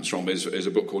title comes from is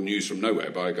a book called News from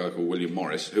Nowhere by a guy called William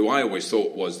Morris, who I always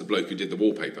thought was the bloke who did the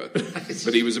wallpaper,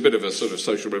 but he was a bit of a sort of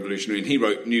social revolutionary, and he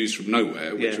wrote News from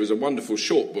Nowhere, which was a wonderful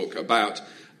short book about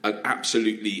an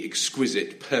absolutely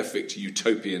exquisite, perfect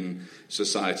utopian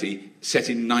society set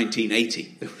in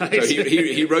 1980. Right. So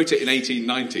he wrote it in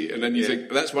 1890, and then you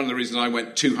think, that's one of the reasons I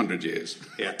went 200 years.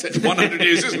 Yeah. 100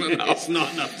 years isn't enough. It's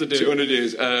not enough to do. 200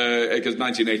 years, because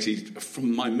 1980,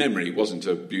 from my memory, wasn't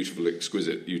a beautiful,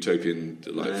 exquisite, utopian,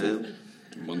 delightful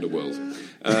wonder world.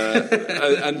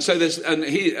 And so his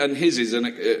is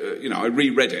I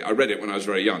reread it. I read it when I was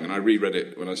very young, and I reread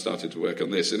it when I started to work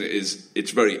on this, and it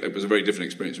was a very different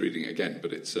experience reading it again.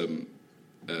 But it's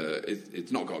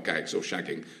not got gags or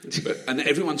shagging, and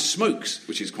everyone smokes,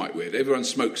 which is quite weird. Everyone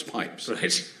smokes pipes.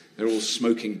 Right. They're all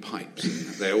smoking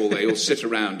pipes. They all sit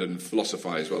around and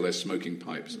philosophise while they're smoking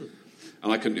pipes.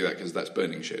 And I couldn't do that because that's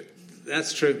burning shit.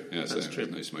 That's true. Yeah, that's true.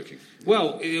 No smoking.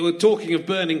 Well, we're talking of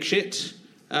burning shit.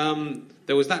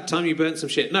 There was that time you burnt some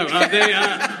shit. No,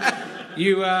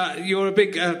 you're a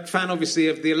big fan, obviously,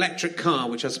 of the electric car,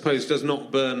 which I suppose does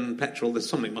not burn petrol. There's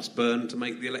something must burn to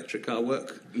make the electric car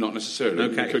work. Not necessarily.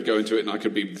 Okay. I could go into it, and I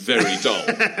could be very dull.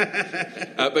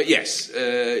 But yes.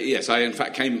 I in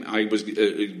fact I was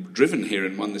driven here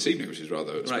in one this evening, which is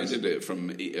rather expensive, right, from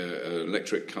an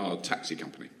electric car taxi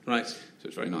company. Right. So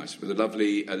it's very nice with a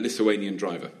lovely Lithuanian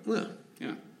driver. Well,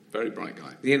 yeah. Very bright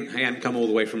guy. He hadn't come all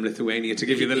the way from Lithuania to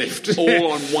give you the lift.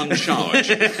 All on one charge.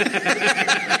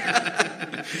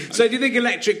 So do you think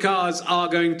electric cars are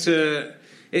going to...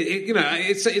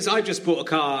 I just bought a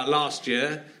car last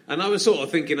year, and I was sort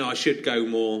of thinking, I should go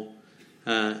more,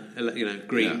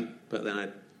 green, but then I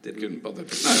didn't bother. No,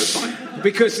 it's fine.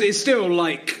 Because it's still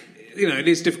like, it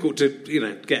is difficult to,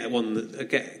 get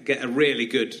a really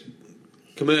good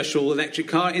commercial electric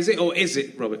car, is it? Or is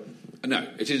it, Robert? No,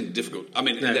 it isn't difficult. I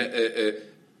mean,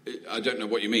 I don't know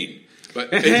what you mean,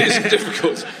 but it is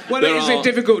difficult. Well, is it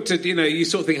difficult to, you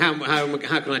sort of think, how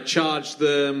can I charge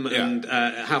them, and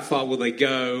how far will they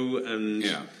go, and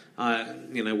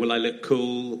will I look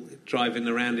cool driving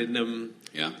around in them?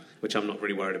 Yeah, which I'm not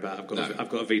really worried about. I've got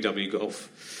a VW Golf,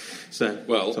 so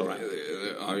it's all right.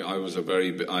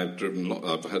 I've driven a lot.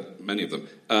 I've had many of them,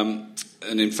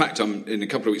 and in fact, in a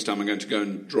couple of weeks' time, I'm going to go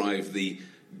and drive the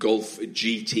Golf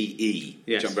GTE,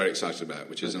 which I'm very excited about,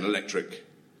 which is an electric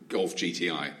Golf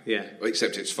GTI. Yeah.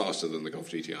 Except it's faster than the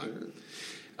Golf GTI.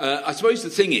 I suppose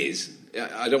the thing is,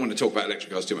 I don't want to talk about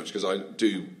electric cars too much because I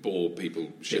do bore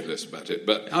people shitless about it.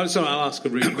 But I'll ask a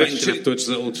rude question afterwards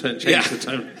that will change the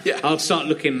tone. Yeah. I'll start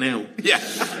looking now. Yeah.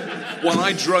 While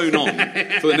I drone on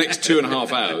for the next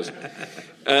 2.5 hours.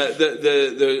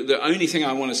 The only thing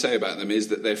I want to say about them is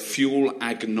that they're fuel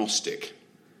agnostic.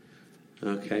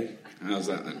 Okay. How's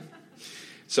that then?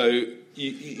 So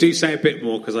you do say a bit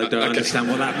more because I don't understand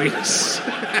what that means.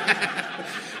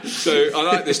 So I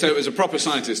like this term. As a proper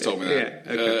scientist told me that.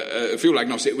 Yeah, okay. Fuel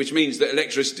agnostic, which means that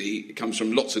electricity comes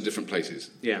from lots of different places.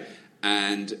 Yeah.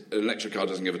 And an electric car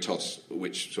doesn't give a toss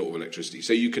which sort of electricity.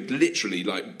 So you could literally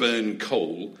burn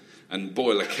coal and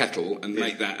boil a kettle and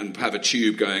make that and have a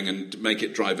tube going and make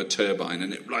it drive a turbine,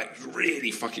 and it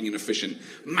really fucking inefficient,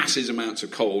 massive amounts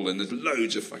of coal, and there's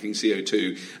loads of fucking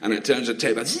CO2, and it turns a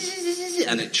turbine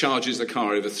and it charges the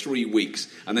car over 3 weeks,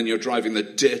 and then you're driving the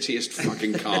dirtiest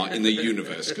fucking car in the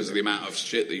universe because of the amount of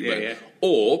shit that you burn. Yeah.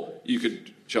 Or you could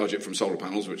charge it from solar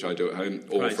panels, which I do at home,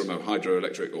 or from a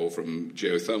hydroelectric, or from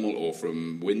geothermal, or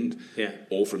from wind,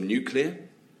 or from nuclear.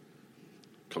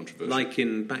 Controversial. Like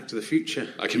in Back to the Future.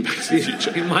 Like in Back to the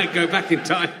Future. You might go back in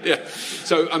time. Yeah.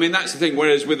 So, I mean, that's the thing.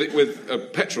 Whereas with a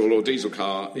petrol or diesel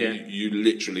car, you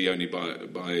literally only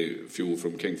buy fuel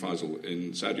from King Faisal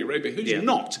in Saudi Arabia, who's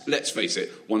not, let's face it,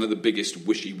 one of the biggest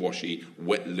wishy-washy,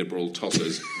 wet liberal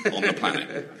tossers on the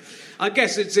planet. I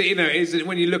guess it's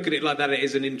when you look at it like that, it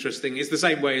is an interesting. It's the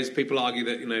same way as people argue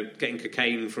that getting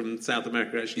cocaine from South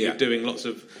America actually doing lots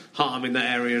of harm in that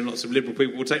area, and lots of liberal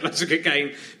people will take lots of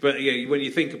cocaine. But when you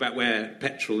think about where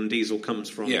petrol and diesel comes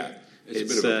from, it's a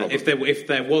bit of a problem. If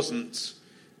there wasn't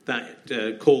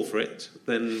that call for it,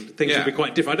 then things would be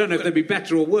quite different. I don't know if they'd be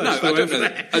better or worse. No, I don't know.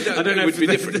 I don't know if it would be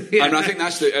different. I mean, I think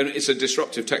it's a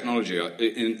disruptive technology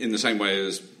in the same way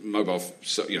as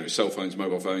cell phones,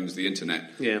 mobile phones, the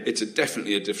internet. Yeah. It's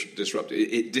definitely a disruptive.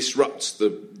 It disrupts the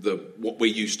what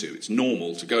we're used to. It's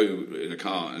normal to go in a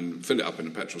car and fill it up in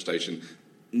a petrol station.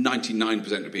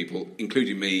 99% of people,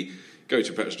 including me, go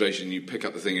to a petrol station, you pick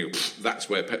up the thing, and that's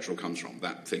where petrol comes from,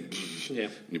 that thing. Yeah.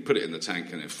 And you put it in the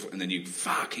tank, and then you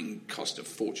fucking cost a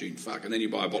fortune, and then you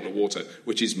buy a bottle of water,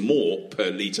 which is more per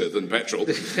litre than petrol,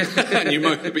 and you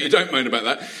moan, but you don't moan about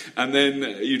that, and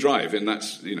then you drive, and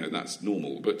that's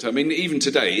normal. But I mean, even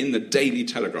today, in the Daily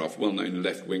Telegraph, well-known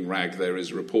left-wing rag, there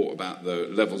is a report about the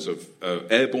levels of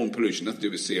airborne pollution, nothing to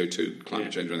do with CO2,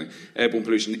 climate change or anything, airborne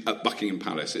pollution at Buckingham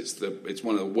Palace. It's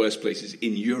one of the worst places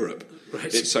in Europe. Right.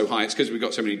 It's so high. It's because we've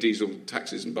got so many diesel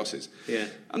taxis and buses. Yeah.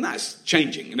 And that's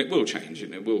changing, and it will change,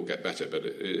 and it will get better. But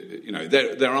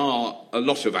there are a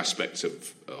lot of aspects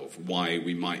of why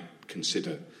we might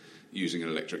consider using an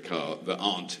electric car that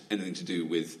aren't anything to do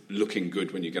with looking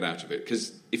good when you get out of it.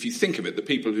 Because if you think of it, the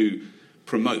people who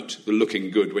promote the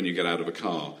looking good when you get out of a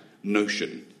car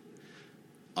notion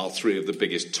are three of the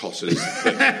biggest tossers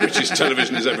that British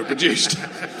television has ever produced.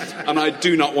 And I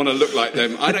do not want to look like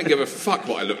them. I don't give a fuck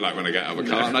what I look like when I get out of a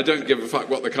car, and I don't give a fuck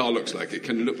what the car looks like. It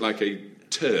can look like a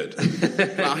turd.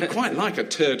 But I quite like a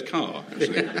turd car,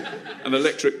 actually. An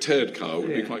electric turd car would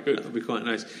be quite good. That would be quite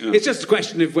nice. Yeah. It's just a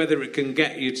question of whether it can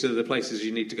get you to the places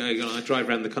you need to go. I drive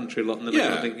around the country a lot, and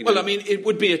then I think, Well, I mean, it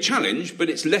would be a challenge, but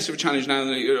it's less of a challenge now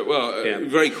than... a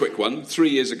very quick one. 3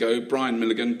 years ago, Brian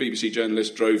Milligan, BBC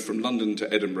journalist, drove from London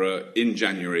to Edinburgh in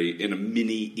January in a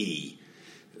Mini E.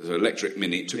 It was an electric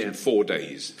Mini. It took him 4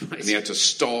 days. Right. And he had to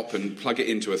stop and plug it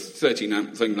into a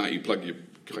 13-amp thing like you plug your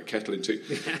kettle into.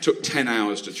 It took 10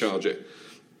 hours to charge it.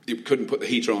 He couldn't put the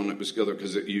heater on, it was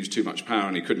because it used too much power,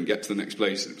 and he couldn't get to the next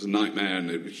place. It was a nightmare, and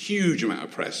a huge amount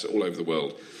of press all over the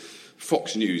world.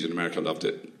 Fox News in America loved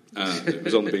it. It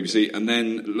was on the BBC. And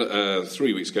then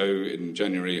 3 weeks ago in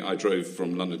January, I drove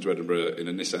from London to Edinburgh in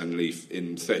a Nissan Leaf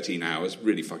in 13 hours.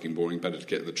 Really fucking boring, better to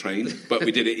get the train. But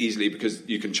we did it easily because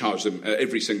you can charge them at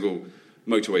every single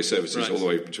motorway services all the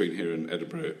way between here and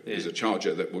Edinburgh. There's a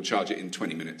charger that will charge it in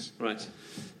 20 minutes. Right.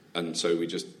 And so we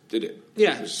just did it.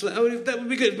 Yeah, so that would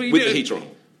be good. With the heater on.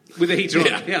 With the heater on,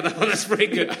 that's very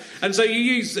good. Yeah. And so you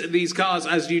use these cars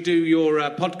as you do your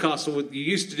podcast, or you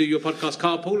used to do your podcast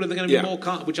Carpool. Are there going to be more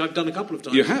which I've done a couple of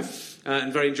times? You have.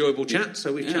 And very enjoyable chat,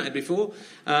 so we've chatted before.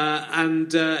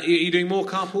 And you're doing more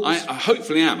carpools? I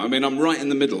hopefully am. I mean, I'm right in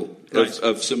the middle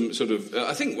of some sort of...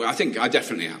 I think I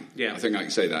definitely am. Yeah. I think I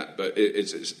can say that. But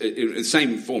it's the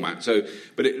same format. So,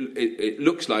 but it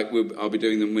looks like I'll be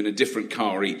doing them in a different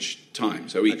car each time.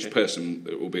 So each person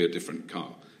will be a different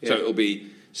car. Yeah. So it'll be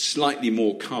slightly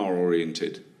more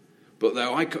car-oriented. But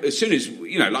though as soon as,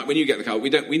 like when you get in the car,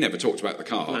 we never talked about the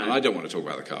car, and I don't want to talk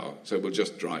about the car, so we'll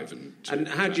just drive and... And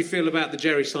how do you feel about the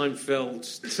Jerry Seinfeld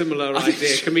similar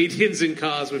idea, comedians in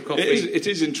cars with coffee? It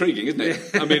is intriguing, isn't it?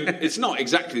 I mean, it's not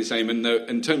exactly the same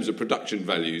in terms of production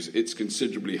values. It's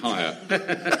considerably higher.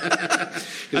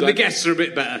 And the guests are a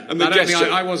bit better. And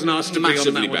I wasn't asked to be on that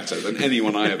one. Massively better than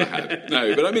anyone I ever had.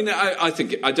 No, but I mean,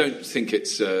 I don't think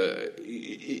it's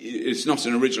not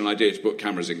an original idea to put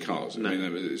cameras in cars. I mean,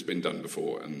 it's been done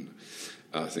before, and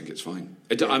I think it's fine.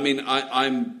 I mean,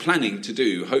 I'm planning to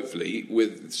do, hopefully,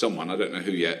 with someone, I don't know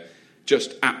who yet,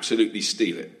 just absolutely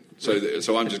steal it.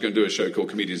 So I'm just going to do a show called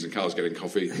Comedians in Cars Getting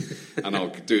Coffee, and I'll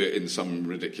do it in some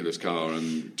ridiculous car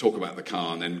and talk about the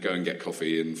car and then go and get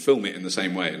coffee and film it in the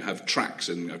same way and have tracks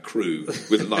and a crew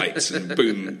with lights and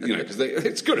boom, because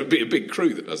it's got to be a big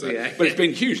crew that does that. Yeah. But it's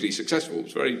been hugely successful.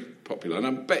 It's very popular, and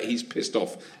I bet he's pissed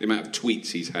off the amount of tweets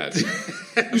he's had.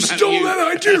 You stole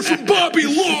that idea from Bobby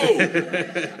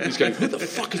Lou! He's going, who the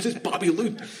fuck is this Bobby Lou?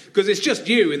 Because it's just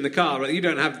you in the car, right? You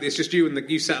don't have... It's just you and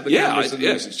you sat at the cameras.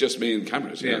 Yes, it's just me and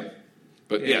cameras,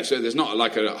 But so there's not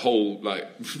like a whole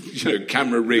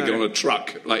camera rig on a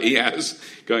truck like he has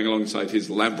going alongside his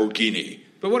Lamborghini.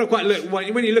 But what I quite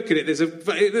when you look at it,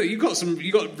 you've got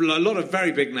a lot of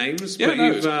very big names.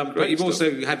 Yeah, but you've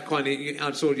also had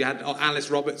I saw you had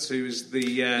Alice Roberts, who is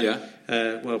the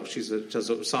she's a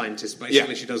sort of scientist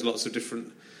basically. Yeah. She does lots of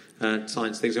different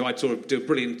science things. So I sort of do a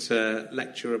brilliant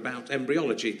lecture about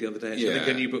embryology the other day. Actually. I think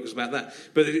her new book was about that.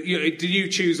 But do you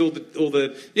choose all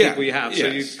the people you have? So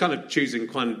you're kind of choosing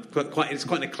quite. It's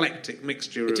quite an eclectic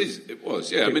mixture. It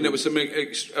was. Yeah. I mean, there was something.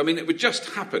 I mean, it would just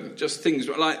happen. Just things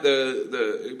like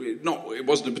it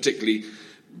wasn't a particularly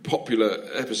popular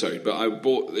episode, but I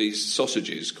bought these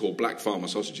sausages called Black Farmer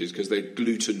sausages because they're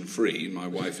gluten-free. My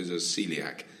wife is a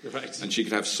celiac, and she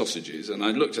could have sausages. And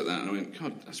I looked at that and I went,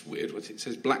 God, that's weird. It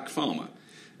says Black Farmer.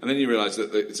 And then you realise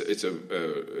that it's a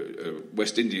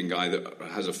West Indian guy that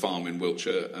has a farm in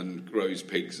Wiltshire and grows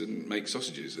pigs and makes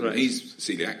sausages. And he's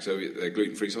celiac, so they're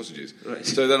gluten-free sausages. Right.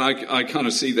 So then I kind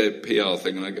of see their PR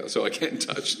thing, and I get in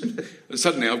touch. And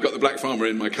suddenly I've got the Black Farmer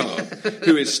in my car,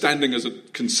 who is standing as a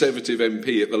Conservative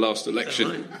MP at the last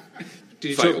election. Did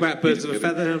you failed. talk about Birds of a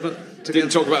Feather? Didn't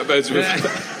talk about Birds of a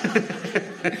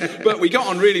Feather. But we got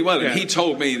on really well, and he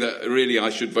told me that really I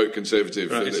should vote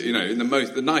Conservative, Right. in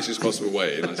the nicest possible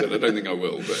way. And I said, I don't think I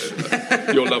will,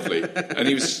 but you're lovely. And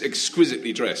he was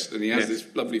exquisitely dressed, and he has this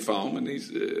lovely farm, and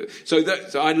he's so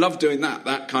I love doing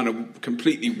that kind of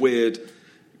completely weird.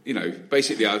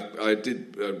 Basically, I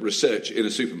did research in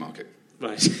a supermarket.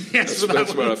 Right. Yes,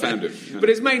 That's where I found him. But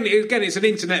it's mainly, again, it's an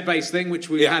internet-based thing, which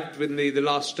we had in the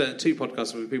last two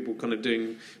podcasts with people kind of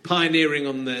doing pioneering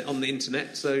on the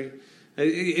internet. So,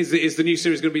 is the new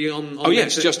series going to be on? Oh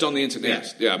yes, just on the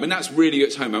internet. Yeah. I mean that's really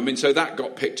its home. I mean, so that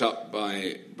got picked up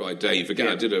by Dave again.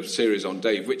 Yeah. I did a series on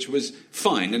Dave, which was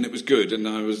fine and it was good, and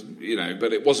I was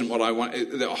but it wasn't what I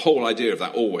wanted. The whole idea of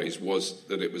that always was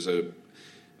that it was an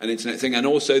internet thing, and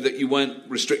also that you weren't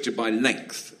restricted by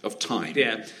length of time.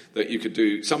 Yeah. That you could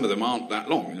do. Some of them aren't that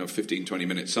long, 15, 20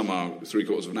 minutes. Some are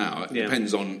 3/4 of an hour. It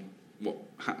depends on what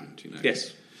happened.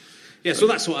 Yes. Yeah, so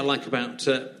that's what I like about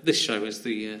this show is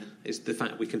the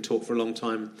fact we can talk for a long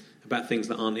time about things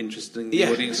that aren't interesting to the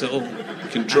audience at all. You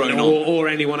can drone on. Or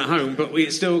anyone at home, but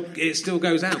it still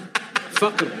goes out.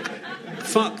 Fuck them.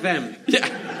 Fuck them. Yeah.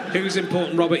 Who's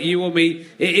important, Robert, you or me?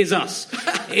 It is us.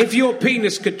 If your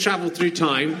penis could travel through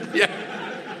time,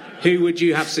 who would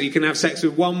you have? So you can have sex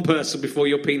with one person before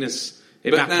your penis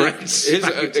evaporates.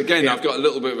 Again, I've got a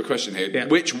little bit of a question here. Yeah.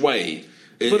 Which way?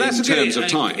 Well, that's in terms of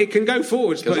time. It can go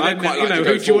forwards, but I then, quite like to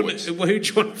go forwards. Who do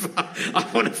you want to fuck?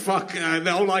 I want to fuck.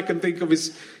 All I can think of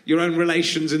is your own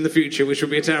relations in the future, which would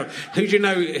be a terrible. Who do you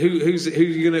know? Who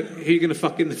you gonna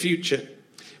fuck in the future?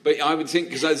 But I would think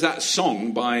because there's that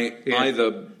song by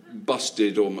either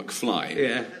Busted or McFly.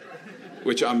 Yeah.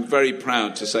 Which I'm very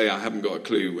proud to say I haven't got a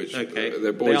clue. Which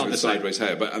they're boys with sideways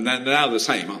hair, but they're now the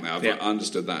same, aren't they? I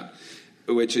understood that.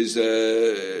 Which is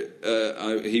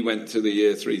he went to the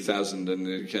year 3000 and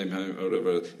he came home or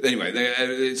whatever. Anyway,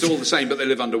 it's all the same, but they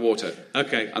live underwater.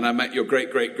 Okay. And I met your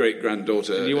great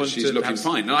granddaughter. And she's looking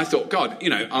fine, and I thought, God,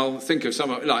 I'll think of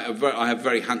someone like I have a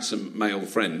very handsome male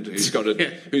friend who's got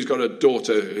a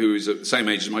daughter who is the same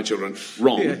age as my children.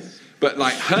 Wrong. Yes. But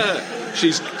like her,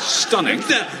 she's stunning.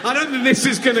 I don't think this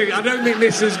is going to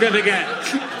get.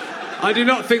 I do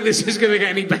not think this is going to get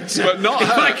any better. But not if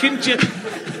her. I can just.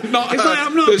 Not it's her. like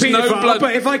I'm not There's paedophile, no blood.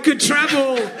 but if I could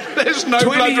travel, there's no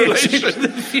blood relation.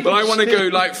 But I want to go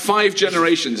like 5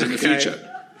 generations in the future.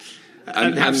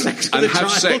 And have sex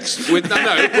with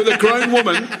a grown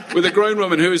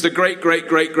woman, who is the great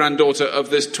granddaughter of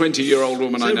this 20-year-old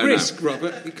woman I know risk, now.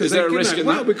 Robert, because is there a risk in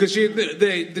that? Well, because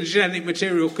the genetic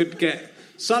material could get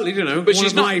slightly, But one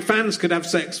of my fans could have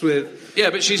sex with. Yeah,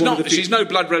 but she's not. She's no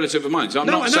blood relative of mine. So I'm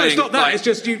not saying. No, it's not that. It's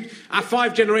just at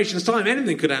 5 generations' time,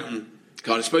 anything could happen.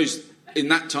 God, I suppose in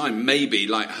that time, maybe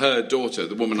like her daughter,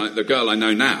 the girl I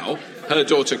know now, her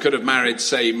daughter could have married,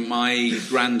 say, my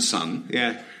grandson.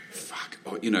 Yeah. Fuck,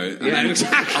 exactly.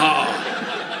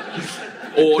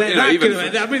 Or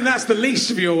that's the least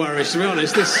of your worries, to be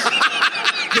honest.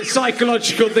 This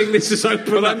psychological thing this is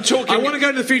open. But I'm talking. I want to go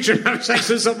into the future and have sex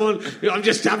with someone I'm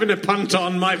just having a punt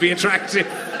on might be attractive.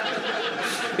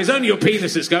 It's only your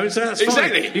penis that's going, so that's fine.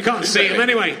 Exactly. You can't see him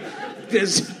anyway.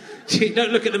 You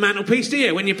don't look at the mantelpiece, do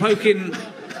you, when you're poking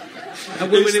a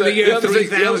woman in the year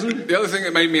 3000? The other thing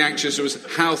that made me anxious was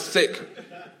how thick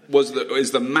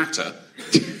is the matter,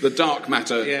 the dark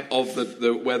matter of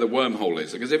the where the wormhole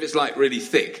is. Because if it's like really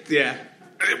thick, it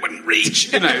wouldn't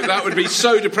reach. That would be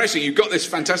so depressing. You've got this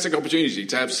fantastic opportunity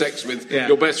to have sex with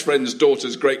your best friend's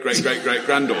daughter's great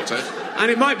granddaughter.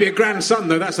 And it might be a grandson,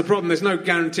 though. That's the problem. There's no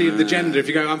guarantee of the gender. If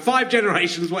you go, I'm 5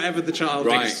 generations, whatever the child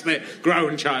thinks the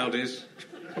grown child is.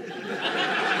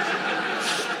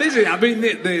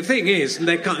 The thing is,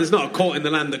 there's not a court in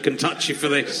the land that can touch you for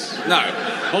this. No.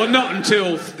 Or not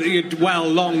until you're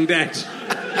long dead.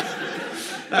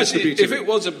 That's the beauty. If it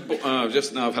was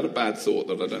just now I've had a bad thought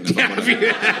that I don't know if I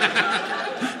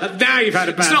want to... Now you've had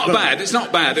a bad thought. It's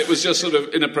not bad. It was just sort of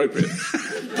inappropriate.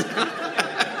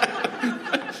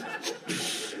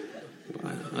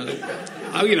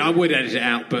 I would edit it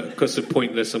out, but because of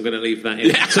pointless, I'm going to leave that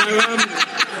in. Yeah. So,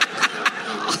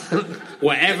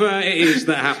 whatever it is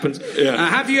that happens. Yeah.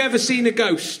 Have you ever seen a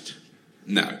ghost?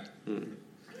 No.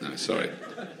 No, sorry.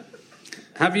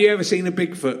 Have you ever seen a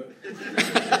Bigfoot?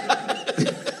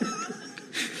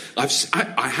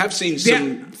 I have seen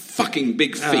some fucking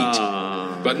big feet,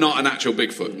 but not an actual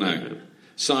Bigfoot, no.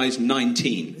 size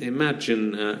 19.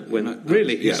 Imagine when...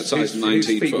 Really? Yeah, size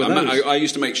 19 feet foot. were those? I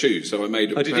used to make shoes, so I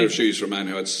made a pair you? of shoes for a man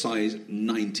who had size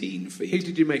 19 feet. Who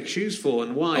did you make shoes for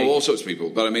and why? Oh, all sorts of people.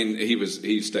 But I mean,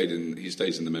 he stays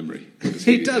in the memory.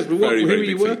 He does, but who were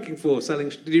you working for? Selling?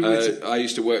 Did you I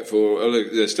used to work for,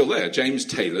 they're still there, James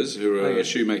Taylors, who are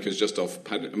shoemakers just off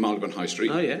Marylebone High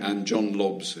Street, and John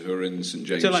Lobbs, who are in St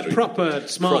James Street. So proper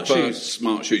smart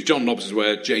shoes. John Lobbs is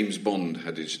where James Bond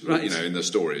had his, in the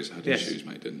stories, had his Yes. shoes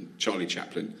made. And Charlie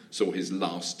Chaplin saw his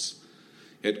lasts.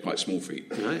 He had quite small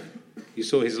feet. Right. You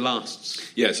saw his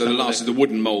lasts. Yeah, so the last is the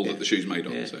wooden mould that the shoe's made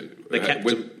on. Yeah. So They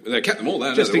kept them all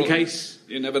there. Just in case.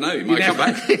 You never know. You might come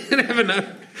back. You never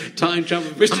know. Time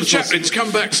travel. Mr. Chaplin's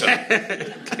come back, sir.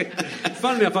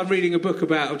 Funnily enough, I've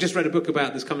just read a book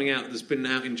about this coming out that's been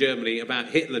out in Germany about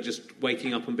Hitler just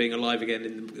waking up and being alive again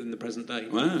in the present day.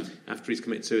 Wow. After he's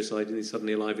committed suicide and he's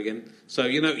suddenly alive again. So,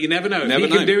 you never know. Never If he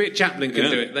know. can do it, Chaplin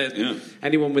can do it.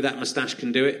 Anyone with that moustache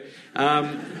can do it.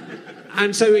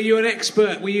 And so, are you an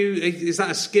expert? Is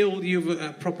that a skill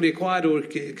you've properly acquired, or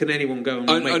can anyone go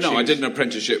and make shoes? No, I did an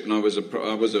apprenticeship, and I was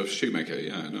a shoemaker.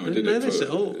 Yeah, no, I didn't know this at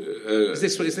all. Is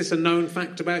this a known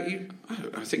fact about you?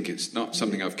 I think it's not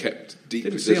something I've kept deep.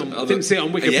 Didn't see it on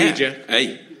Wikipedia. Yeah.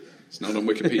 Hey, it's not on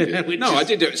Wikipedia. No, I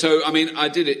did do it. So I mean, I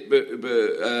did it,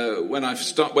 but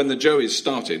when the Joeys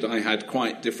started, I had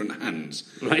quite different hands,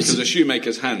 right? Because a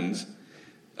shoemaker's hands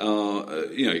are,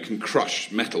 you can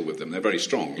crush metal with them. They're very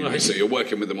strong, right. So you're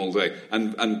working with them all day.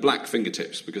 And black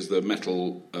fingertips, because the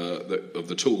metal of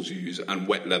the tools you use and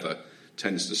wet leather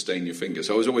tends to stain your fingers.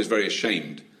 So I was always very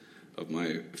ashamed of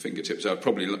my fingertips. I was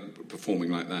probably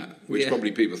performing like that, which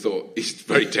probably people thought he's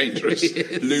very dangerous.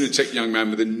 Yes. Lunatic young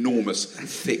man with enormous,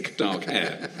 thick, dark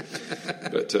hair.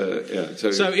 But,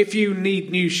 So if you need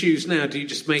new shoes now, do you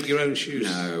just make your own shoes?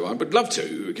 No, I would love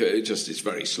to. It's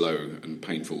very slow and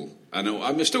painful. I know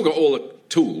I've still got all the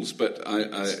tools, but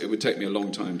it would take me a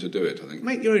long time to do it, I think.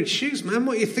 Make your own shoes, man.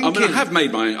 What are you thinking? I mean, I have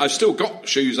made mine. I've still got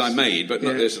shoes I made, but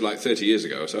not this like 30 years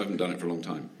ago, so I haven't done it for a long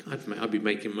time. I'd be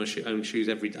making my own shoes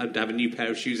every day. I'd have a new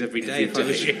pair of shoes every day if I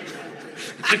was you.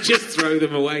 I'd just throw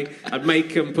them away. I'd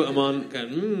make them, put them on, go,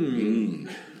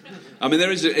 I mean,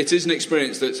 it is an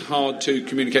experience that's hard to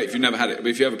communicate if you've never had it. But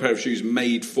if you have a pair of shoes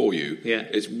made for you,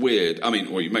 it's weird. I mean,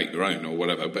 or you make your own or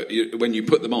whatever, but when you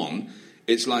put them on,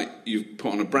 it's like you've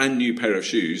put on a brand new pair of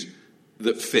shoes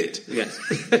that fit. Yes.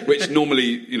 Which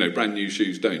normally, brand new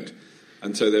shoes don't.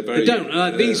 And so they're very... They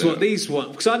don't. These ones.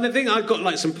 Because I think I've got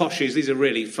like some posh shoes. These are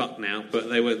really fucked now, but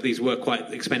these were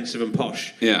quite expensive and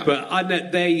posh. Yeah. But I know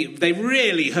they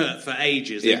really hurt for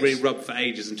ages. They Yes. really rubbed for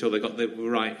ages until they got the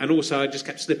right. And also I just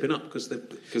kept slipping up because they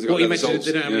got leather soles.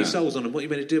 They don't have any soles on them. What are you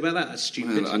meant to do about that? That's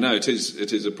stupid. Well, I know, it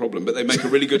is a problem. But they make a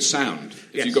really good sound.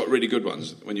 If you've got really good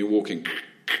ones, when you're walking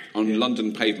on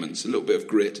London pavements, a little bit of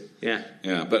grit. Yeah.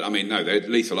 Yeah, but I mean, no, they're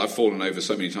lethal. I've fallen over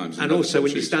so many times. And also,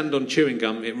 when you stand on chewing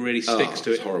gum, it really sticks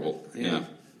to it. It's horrible. Yeah.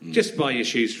 Just buy your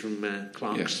shoes from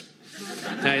Clark's. Yes.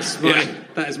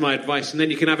 That is my advice. And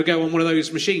then you can have a go on one of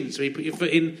those machines where you put your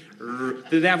foot in.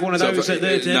 Do they have one of those? No,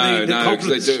 because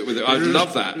they do it with. I'd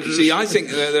love that. See, I think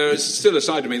there is still a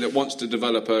side of me that wants to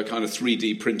develop a kind of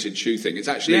 3D printed shoe thing. It's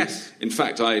actually, in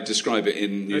fact, I describe it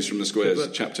in News from the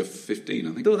Squares, chapter 15,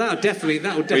 I think. Oh, that'll definitely.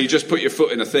 Where you just put your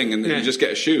foot in a thing and you just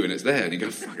get a shoe and it's there and you go,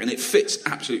 fuck, and it fits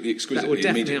absolutely exquisitely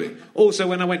immediately. Also,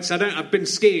 when I went, I've been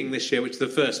skiing this year, which is the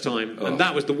first time, and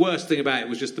that was the worst thing about it.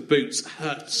 Was just the boots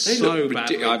hurt so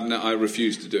badly. I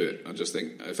refuse to do it. I just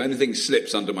think if anything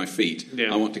slips under my feet,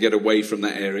 I want to get away from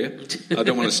that area. I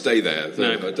don't want to stay there.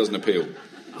 It doesn't appeal.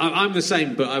 I'm the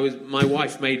same, but my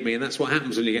wife made me, and that's what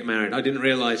happens when you get married. I didn't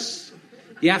realise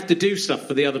you have to do stuff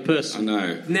for the other person. I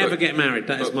know. Never get married.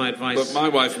 That is my advice. But my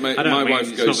wife goes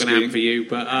it's not going to happen for you,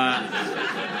 but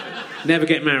never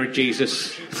get married,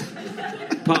 Jesus.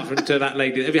 Apart from to that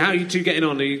lady. How are you two getting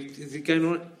on? Is it going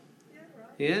all right?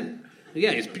 Yeah.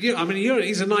 Yeah,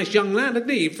 he's a nice young lad, isn't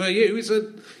he? For you, he's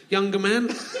a younger man.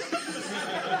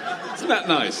 Isn't that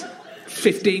nice?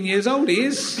 15 years old, he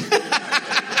is.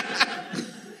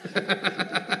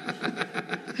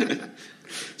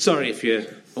 Sorry if you're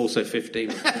also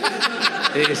 15.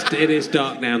 It is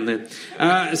dark down there.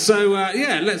 Let's...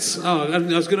 I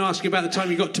was going to ask you about the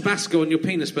time you got Tabasco on your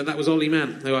penis, but that was Ollie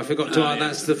Mann, who I forgot to...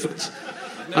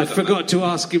 I forgot to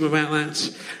ask him about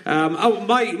that.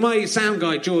 My sound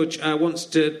guy, George, wants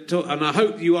to talk, and I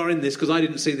hope you are in this, because I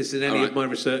didn't see this in any of my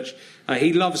research.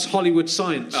 He loves Hollywood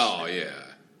Science. Oh, yeah.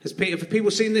 Have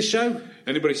people seen this show?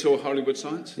 Anybody saw Hollywood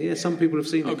Science? Yeah, some people have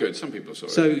seen it. Oh, good. Some people saw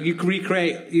it. So you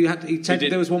recreate...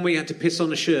 There was one where you had to piss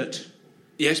on a shirt.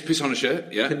 Yes, piss on a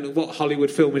shirt, yeah. And what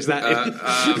Hollywood film is that in?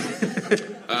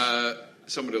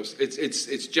 Somebody else.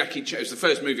 It's Jackie Chan. It's the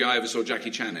first movie I ever saw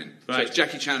Jackie Chan in. Right. So it's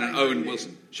Jackie Chan and Owen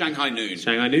Wilson. Shanghai Noon.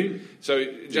 Shanghai Noon. So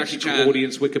Jackie Chan.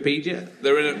 Audience Wikipedia.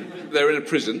 They're in a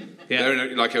prison. Yeah.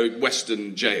 They're in like a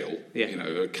Western jail. Yeah. You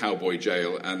know, a cowboy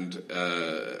jail. And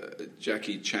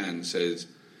Jackie Chan says,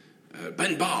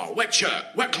 "Ben Bar, wet shirt,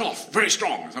 wet cloth, very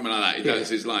strong," something like that. He does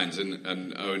his lines,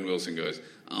 and Owen Wilson goes,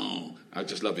 "Oh, I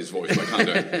just love his voice. I can't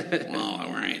do it." "Well,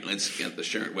 all right, let's get the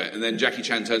shirt wet." And then Jackie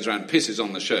Chan turns around, pisses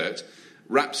on the shirt,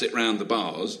 wraps it round the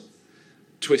bars,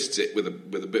 twists it with a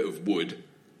bit of wood,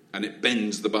 and it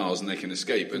bends the bars and they can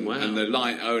escape. And, and the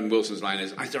line, Owen Wilson's line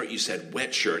is, "I thought you said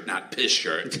wet shirt, not piss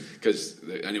shirt."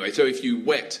 Anyway, so if you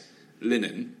wet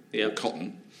linen or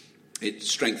cotton, it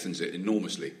strengthens it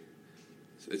enormously.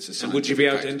 It's a and would you be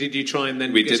able to, and did you try and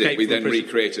then we did escape it. We from then prison?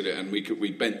 recreated it, and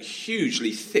we bent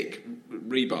hugely thick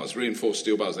rebars, reinforced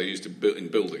steel bars they used to build in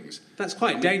buildings. That's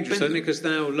quite dangerous, isn't it? Because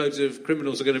now loads of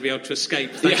criminals are going to be able to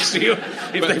escape thanks to you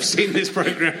if they've seen this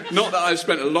programme. Not that I've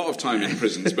spent a lot of time in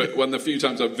prisons, but the few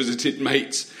times I've visited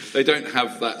mates, they don't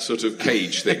have that sort of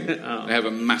cage thing. They have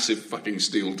a massive fucking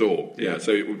steel door. Yeah,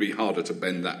 so it would be harder to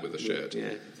bend that with a shirt.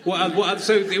 Yeah.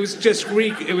 So it was just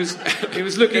it was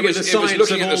looking at the science. It was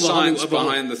looking of at the all science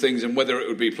behind the things and whether it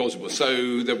would be plausible.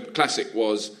 So the classic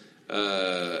was.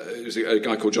 It was a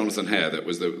guy called Jonathan Hare that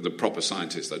was the proper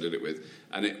scientist I did it with,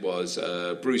 and it was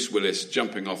Bruce Willis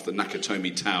jumping off the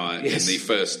Nakatomi Tower in the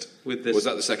first. Was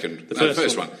that the second? The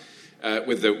first one.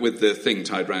 With the thing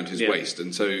tied round his waist,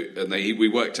 and we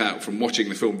worked out from watching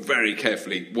the film very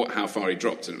carefully how far he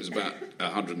dropped, and it was about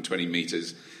 120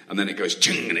 metres. And then it goes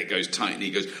ching, and it goes tight, and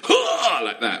he goes ha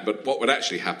like that. But what would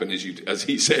actually happen is, as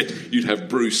he said, you'd have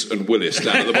Bruce and Willis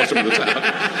down at the bottom of the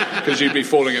tower because you'd be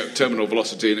falling at terminal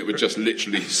velocity, and it would just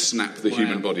literally snap the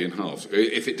human body in half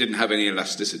if it didn't have any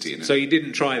elasticity in it. So you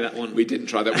didn't try that one? We didn't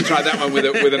try that. We tried that one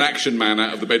with an action man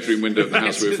out of the bedroom window of the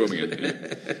house we were filming in.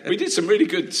 Yeah. We did some really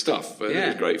good stuff. It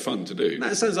was great fun to do.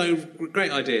 That sounds like a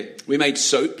great idea. We made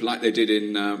soap like they did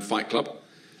in Fight Club.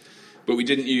 But we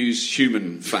didn't use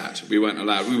human fat. We weren't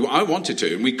allowed. I wanted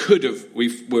to, and we could have.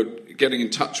 We were getting in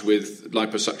touch with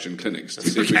liposuction clinics to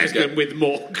see if we could get with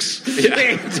morgues.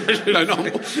 No,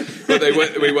 not. But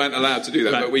we weren't allowed to do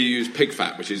that. Right. But we used pig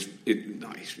fat, which is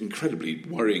incredibly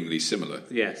worryingly similar.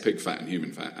 Yes. Pig fat and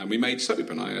human fat, and we made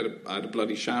soap, and I had a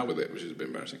bloody shower with it, which is a bit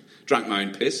embarrassing. Drank my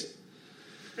own piss.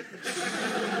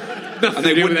 And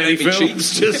they wouldn't let me cheat.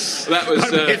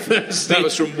 That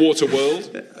was from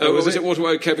Waterworld. Was it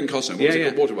Waterworld? Kevin Costner. What was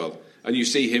it called? Waterworld. And you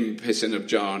see him piss in a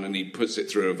jar, and he puts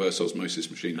it through a reverse osmosis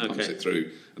machine, pumps it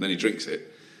through, and then he drinks it.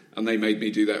 And they made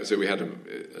me do that, so we had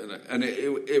and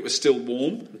it was still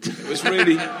warm. It was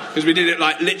really because we did it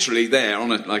like literally there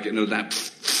in a lab.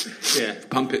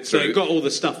 Pump it through. So it got all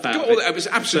the stuff out. It was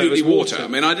absolutely water. I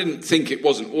mean, I didn't think it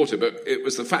wasn't water, but it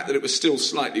was the fact that it was still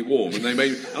slightly warm. And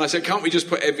I said, "Can't we just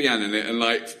put Evian in it and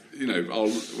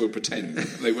we'll pretend?"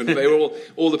 They were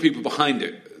all the people behind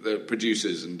it, the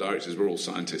producers and directors were all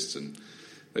scientists, and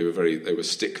they were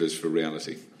sticklers for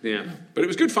reality. Yeah, but it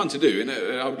was good fun to do, and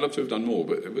I would love to have done more.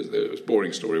 But it was a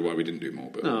boring story why we didn't do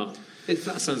more. But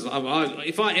that sounds like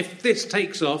if this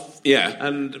takes off,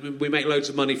 and we make loads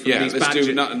of money from these let's badges,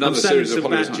 do another series of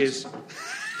Hollywood badges.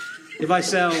 If I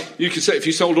sell, you could say if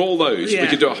you sold all those, we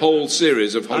could do a whole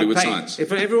series of Hollywood Science.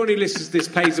 If everyone who listens to this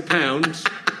pays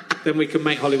 £1, then we can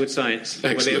make Hollywood Science.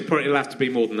 Excellent. Well, it'll have to be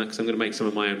more than that because I'm going to make some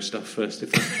of my own stuff first.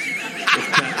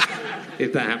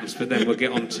 If that happens, but then we'll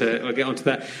get on to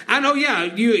that. And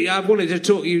I wanted to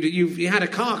talk. You had a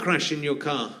car crash in your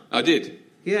car. I did.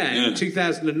 Yeah, in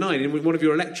 2009 in one of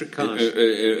your electric cars.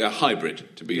 A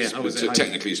hybrid, to be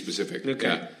technically specific. Okay.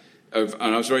 Yeah.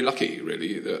 And I was very lucky,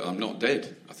 really, that I'm not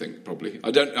dead. I think probably.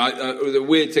 The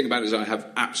weird thing about it is I have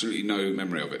absolutely no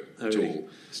memory of it at all.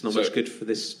 It's not much good for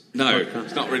this. No, podcast.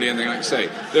 It's not really anything I can say.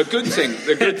 The good thing was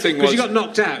because you got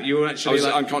knocked out. You were actually. I was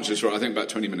unconscious for I think about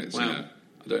 20 minutes. Wow. Yeah.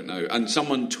 I don't know. And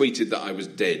someone tweeted that I was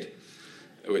dead,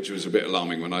 which was a bit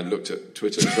alarming when I looked at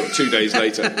Twitter sort of 2 days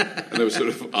later, and there was sort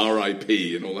of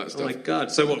R.I.P. and all that stuff. Oh my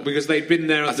God! So what? Because they'd been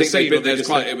there. I think they'd been there.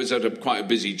 It was at quite a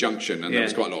busy junction, and there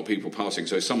was quite a lot of people passing.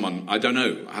 So someone, I don't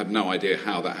know, I had no idea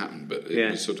how that happened, but it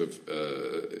was sort of,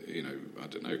 I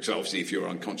don't know. Because obviously, if you're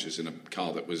unconscious in a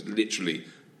car that was literally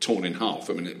torn in half,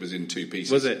 I mean, it was in two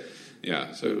pieces. Was it?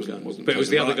 Yeah, so it wasn't. But it was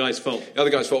the other pleasant. guy's fault. The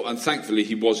other guy's fault, and thankfully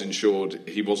he was insured.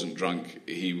 He wasn't drunk.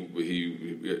 He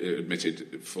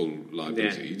admitted full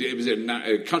liability. Yeah. It was in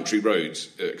country roads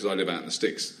because I live out in the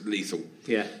sticks. Lethal.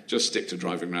 Yeah. Just stick to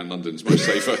driving around London. It's much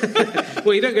safer.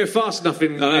 Well, you don't go fast enough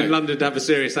in London to have a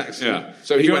serious accident. Yeah.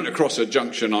 So he went across a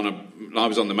junction I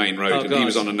was on the main road, and he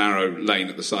was on a narrow lane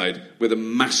at the side with a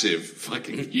massive,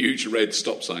 fucking huge red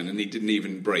stop sign, and he didn't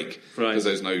even brake because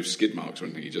there's no skid marks or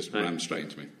anything. He just rammed straight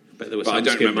into me. But I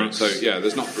don't remember it, so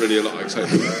there's not really a lot I can say.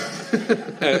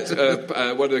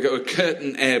 What do they go?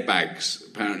 Curtain airbags,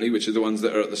 apparently, which are the ones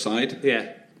that are at the side.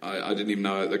 Yeah. I didn't even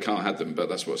know the car had them, but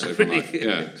that's what saved my life.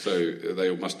 Yeah, so they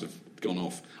all must have gone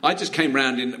off. I just came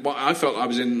round in what I felt I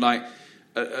was in like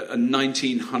a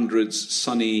 1900s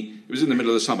sunny. It was in the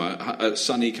middle of the summer, a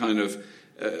sunny kind of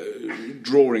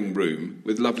drawing room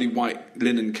with lovely white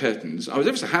linen curtains. I was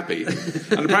ever so happy,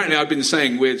 and apparently I'd been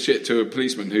saying weird shit to a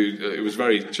policeman who it was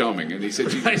very charming, and he said,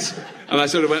 and I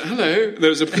sort of went, hello. There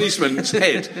was a policeman's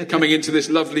head coming into this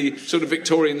lovely sort of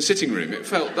Victorian sitting room. It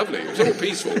felt lovely. It was all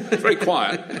peaceful, very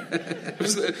quiet. It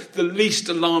was the least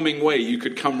alarming way you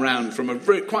could come round from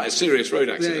quite a serious road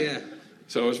accident. Yeah.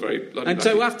 So I was very bloody And lucky.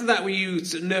 so after that, were you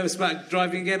nervous about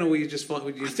driving again, or were you just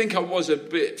fine? I think I was a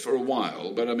bit for a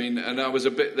while, but I mean, and I was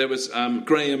a bit. There was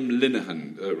Graham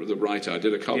Linehan, the writer. I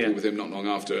did a couple with him not long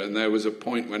after, and there was a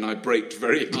point when I braked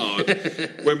very hard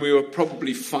when we were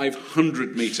probably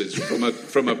 500 metres from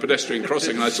a pedestrian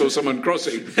crossing, and I saw someone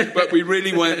crossing, but we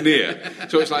really weren't near.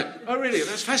 So it's like, oh really?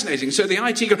 That's fascinating. So the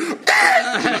IT go,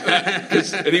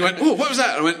 and he went, oh, what was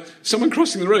that? And I went, someone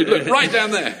crossing the road. Look, right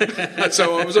down there. And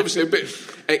so I was obviously a bit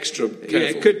extra careful. Yeah,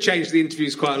 it could change the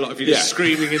interviews quite a lot if you're just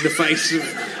screaming in the face of,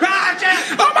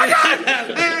 oh my God!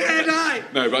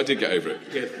 No, but I did get over it.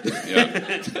 Good.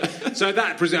 Yeah. So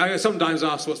that, I sometimes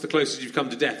ask what's the closest you've come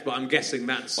to death, but I'm guessing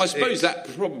that's... I suppose that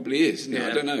probably is. No, Yeah.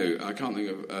 I don't know. I can't think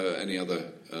of any other...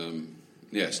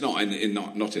 it's not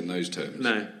not in those terms.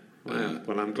 No. Wow.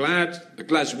 Well, I'm glad. A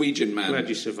Glaswegian man Glad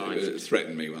you survived.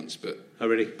 Threatened me once, but... Oh,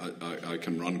 really? I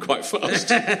can run quite fast.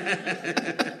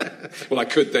 Well, I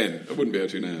could then. I wouldn't be able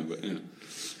to now, but yeah.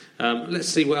 Let's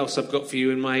see what else I've got for you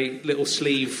in my little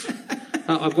sleeve.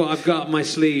 I've got my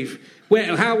sleeve.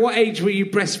 What age were you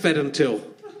breastfed until?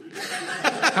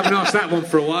 Haven't asked that one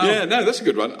for a while. Yeah, no, that's a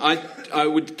good one. I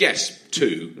would guess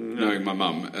 2, knowing my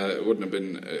mum. It wouldn't have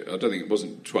been... I don't think it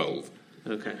wasn't 12.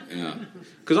 Okay. Yeah.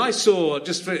 Because I saw,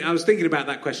 I was thinking about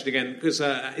that question again, because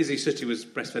Izzy Sooty was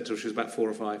breastfed till she was about 4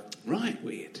 or 5. Right.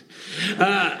 Weird.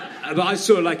 But I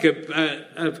saw like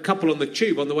a couple on the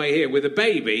tube on the way here with a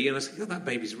baby, and I was like, oh, that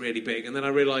baby's really big. And then I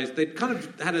realised they'd kind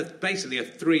of had basically a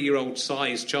 3-year-old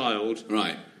sized child.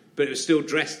 Right. But it was still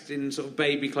dressed in sort of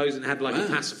baby clothes and had like a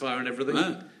pacifier and everything.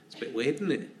 Wow. It's a bit weird,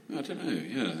 isn't it? I don't know,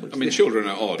 yeah. I mean, children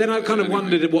are odd. Then I kind of anyway.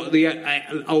 wondered what the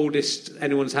oldest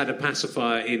anyone's had a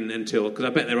pacifier in until, because I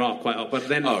bet there are quite old. But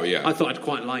then I thought I'd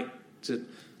quite like to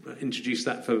introduce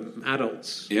that for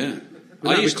adults. Yeah.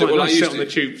 I used to. Nice sit on the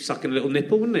tube sucking a little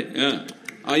nipple, wouldn't it? Yeah.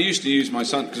 I used to use my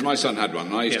son, because my son had one,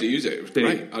 and I used to use it. It was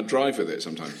great. I'd drive with it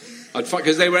sometimes.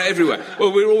 Because they were everywhere.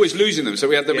 Well, we were always losing them, so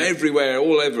we had them everywhere,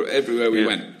 everywhere we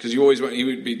went. Because you always went,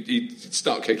 he'd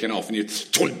start kicking off, and you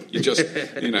just,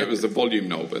 it was the volume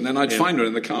knob. And then I'd find her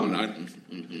in the car, and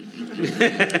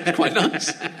it's quite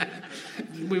nice.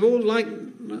 We've all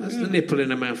that's the nipple in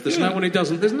her mouth. There's no one who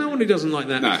doesn't. There's no one who doesn't like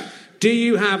that. No. Do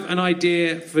you have an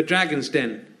idea for Dragon's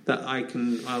Den that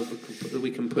that we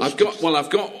can push? I've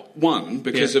got one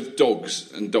because of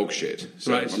dogs and dog shit.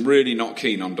 So I'm really not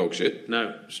keen on dog shit.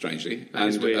 No, strangely. That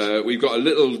is weird. We've got a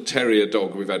little terrier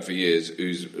dog we've had for years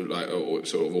who's like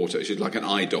sort of auto. She's like an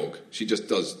eye dog. She just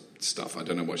does stuff. I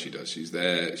don't know what she does. She's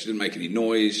there. She doesn't make any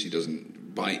noise. She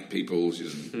doesn't bite people. She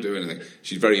doesn't do anything.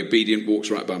 She's very obedient. Walks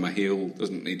right by my heel.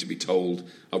 Doesn't need to be told.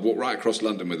 I've walked right across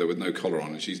London with her with no collar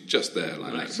on, and she's just there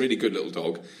like that. Really good little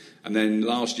dog. And then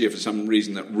last year, for some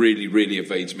reason that really, really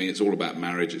evades me, it's all about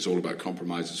marriage, it's all about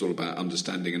compromise, it's all about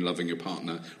understanding and loving your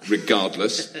partner,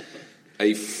 regardless.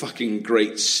 A fucking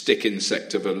great stick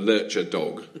insect of a lurcher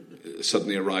dog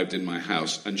suddenly arrived in my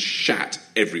house and shat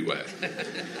everywhere.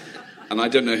 And I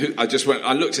don't know who... I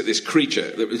looked at this creature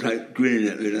that was like grinning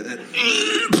at me like that.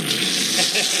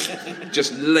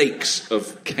 Just lakes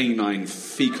of canine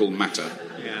fecal matter.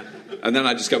 Yeah. And then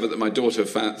I discovered that my daughter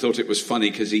thought it was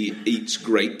funny because he eats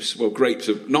grapes. Well, grapes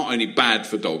are not only bad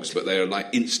for dogs, but they are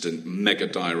like instant mega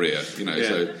diarrhea,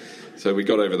 So we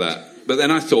got over that. But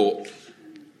then I thought,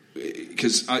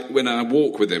 because when I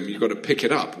walk with him, you've got to pick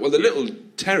it up. Well, the little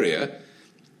terrier,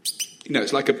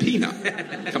 it's like a peanut.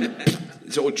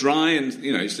 sort of dry and,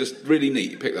 it's just really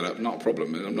neat. You pick that up, not a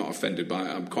problem, and I'm not offended by it.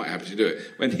 I'm quite happy to do it.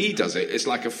 When he does it, it's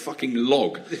like a fucking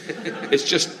log. It's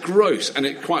just gross, and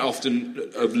it quite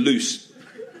often of loose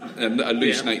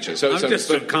nature. So I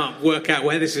can't work out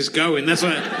where this is going. That's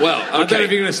what. Well, I don't know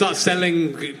if you're going to start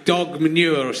selling dog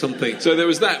manure or something. So there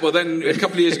was that. Well, then a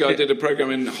couple of years ago, I did a program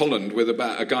in Holland with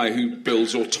about a guy who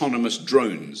builds autonomous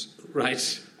drones.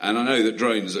 Right. And I know that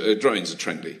drones are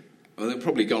trendy. Well, they've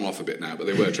probably gone off a bit now, but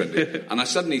they were trendy. And I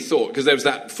suddenly thought, because there was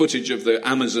that footage of the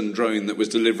Amazon drone that was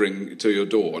delivering to your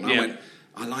door, and I went,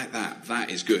 I like that.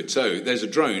 That is good. So there's a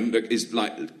drone that is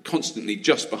like constantly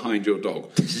just behind your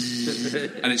dog,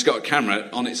 and it's got a camera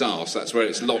on its arse. That's where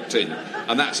it's locked in,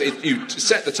 and that's it. You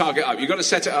set the target up. You've got to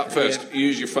set it up first. You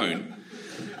use your phone.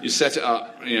 You set it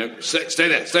up. Stay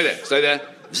there.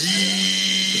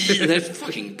 They're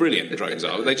fucking brilliant. Drones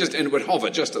are. And it would hover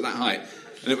just at that height.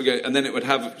 And it would go, and then it would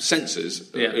have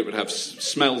sensors. Yeah. It would have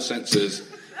smell sensors,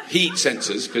 heat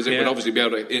sensors, because it would obviously be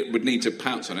able to. It would need to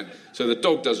pounce on it. So the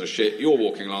dog does a shit. You're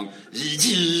walking along, takes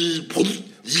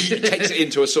it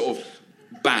into a sort of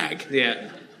bag.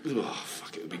 Yeah. Oh,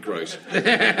 fuck! It would be gross.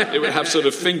 It would have sort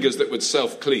of fingers that would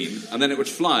self-clean, and then it would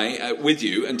fly with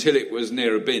you until it was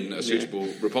near a bin, a suitable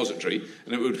repository,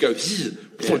 and it would go.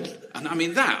 And I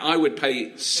mean that I would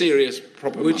pay serious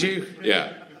proper money. Would you?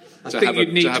 Yeah. I think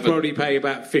you'd need to probably pay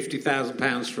about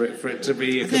 £50,000 for it to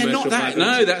be a commercial.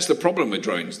 No, that's the problem with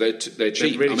drones. They're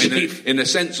cheap. Really cheap. In the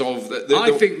sense of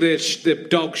I think the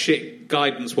dog shit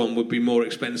guidance one would be more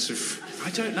expensive. I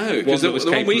don't know, because the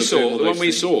one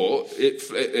we saw,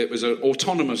 it was an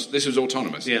autonomous. This was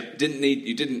autonomous. Yeah.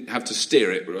 You didn't have to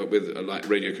steer it with like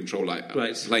radio control like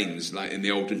planes, like in the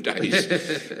olden days.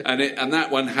 and that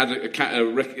one had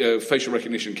a facial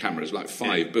recognition cameras, like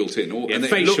 5 built in. And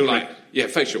facial, it looked like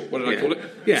facial. What did I call it?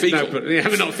 Yeah, fecal.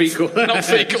 Not fecal. Not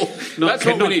fecal. That's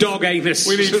what we need. Dog anus.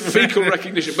 We need fecal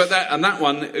recognition. But that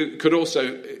one could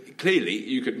also. Clearly,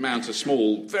 you could mount a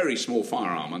very small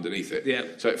firearm underneath it. Yeah.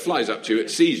 So it flies up to you, it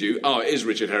sees you. Oh, it is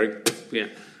Richard Herring. Yeah.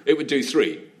 It would do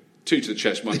 3. 2 to the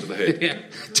chest, 1 to the head. Yeah.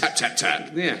 Tap, tap,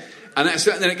 tap. Yeah. And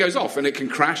then it goes off, and it can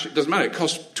crash. It doesn't matter. It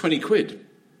costs 20 quid.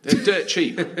 They're dirt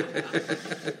cheap.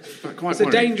 It's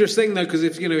a dangerous thing, though, because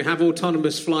if you have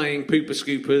autonomous flying pooper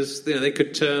scoopers, they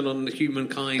could turn on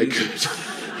humankind.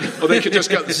 Or they could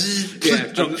just go and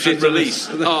release.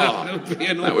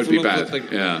 That would be bad. Thing.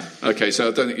 Yeah. Okay. So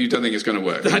you don't think it's going to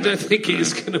work? I don't think it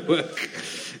is going to work.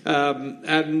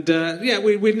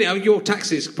 Your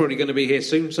taxi's probably going to be here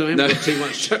soon, so we haven't got too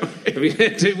much. We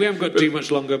haven't got too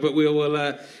much longer, but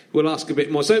we'll ask a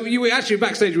bit more. So you were actually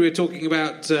backstage. We were talking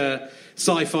about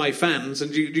sci-fi fans,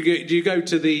 and do you go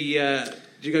to the?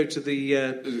 Do you go to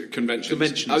the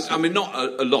conventions? I mean, not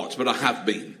a lot, but I have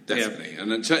been, definitely. Yeah.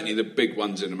 And then certainly the big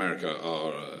ones in America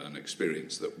are an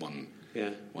experience that one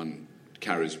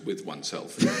carries with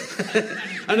oneself.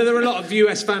 I know there are a lot of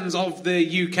US fans of the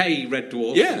UK Red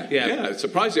Dwarf. Yeah, it's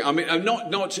surprising. I mean,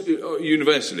 not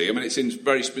universally. I mean, it's in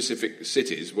very specific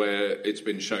cities where it's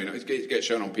been shown. It gets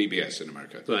shown on PBS in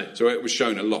America. Right. So it was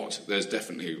shown a lot. There's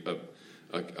definitely a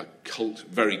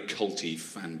very culty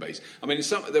fan base. I mean,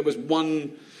 there was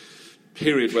one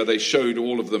period where they showed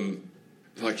all of them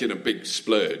like in a big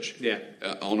splurge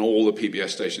on all the PBS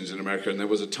stations in America, and there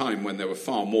was a time when there were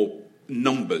far more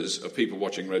numbers of people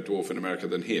watching Red Dwarf in America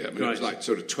than here. I mean, it was like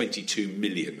sort of 22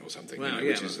 million or something,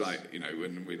 which is like,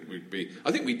 when we'd be...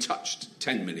 I think we touched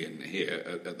 10 million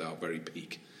here at our very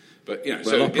peak. But,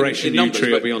 so Operation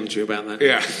U-Tree will be on to you about that.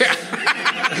 Yeah.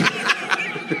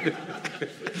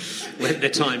 When the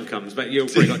time comes, but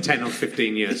you've probably got 10 or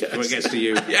 15 years before it gets to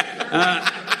you.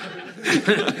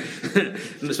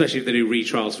 And especially if they do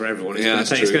retrials for everyone, it's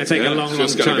going to take a long time.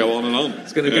 It's going to go on and on.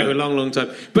 It's going to go a long time.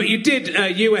 But you did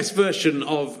a US version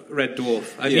of Red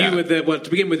Dwarf, and you were to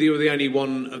begin with, you were the only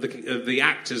one of the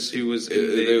actors who was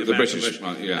in the British version.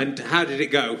 one. Yeah. And how did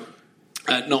it go?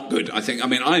 Not good, I think. I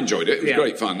mean, I enjoyed it. It was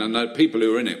great fun, and the people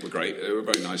who were in it were great. They were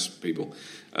very nice people.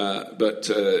 But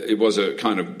it was a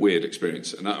kind of weird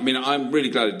experience. And I mean, I'm really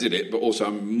glad it did it, but also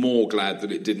I'm more glad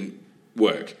that it didn't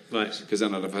work. Right. Because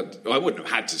then I wouldn't have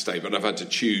had to stay, but I've had to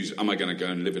choose, am I going to go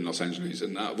and live in Los Angeles?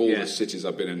 And out of all the cities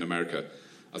I've been in America,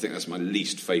 I think that's my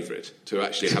least favourite. To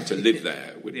actually have to live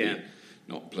there would be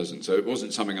not pleasant. So it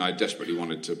wasn't something I desperately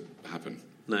wanted to happen.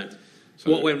 No.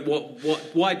 So,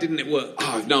 why didn't it work?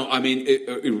 No, I mean,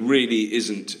 it really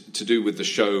isn't to do with the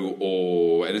show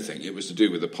or anything. It was to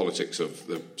do with the politics of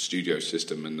the studio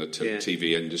system and the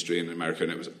TV industry in America,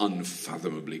 and it was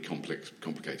unfathomably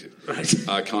complicated. Right.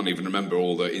 I can't even remember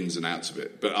all the ins and outs of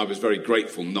it, but I was very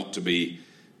grateful not to be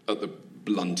at the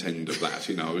blunt end of that.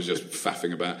 I was just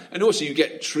faffing about. And also you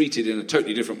get treated in a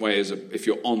totally different way if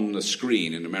you're on the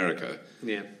screen in America.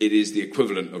 Yeah. It is the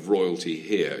equivalent of royalty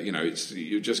here.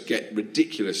 You just get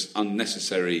ridiculous,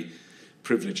 unnecessary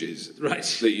privileges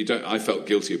that you don't. I felt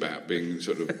guilty about being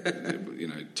sort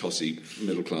of, tossy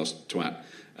middle class twat.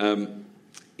 And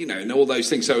all those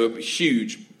things. So a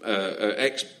huge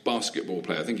ex-basketball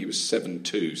player, I think he was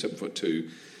 7'2",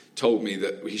 told me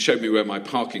that he showed me where my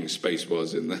parking space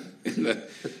was in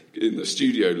the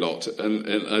studio lot,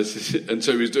 and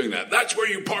so he was doing that. That's where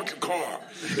you park a car.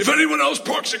 If anyone else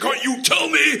parks a car, you tell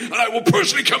me, and I will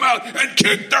personally come out and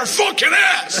kick their fucking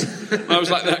ass. And I was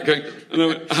like that, going, and I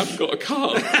went, I haven't got a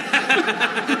car.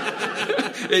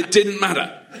 It didn't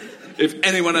matter if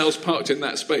anyone else parked in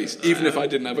that space, even if I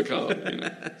didn't have a car.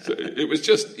 So it was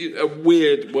just a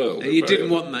weird world. You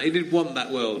didn't want that. You didn't want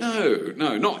that world.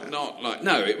 No, not like.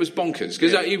 No, it was bonkers.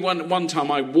 Because one time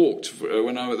I walked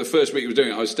the first week I was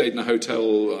doing it. I stayed in a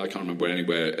hotel. I can't remember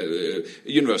anywhere.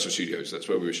 Universal Studios. That's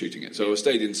where we were shooting it. So I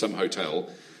stayed in some hotel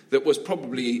that was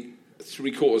probably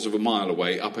 3/4 of a mile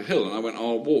away up a hill, and I went,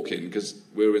 I'll walk in because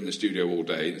we were in the studio all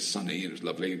day. And it's sunny. And it was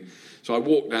lovely. So I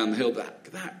walked down the hill.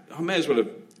 I may as well have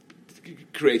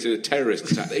created a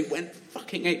terrorist attack. They went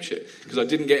fucking apeshit because I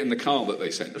didn't get in the car that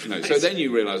they sent. So then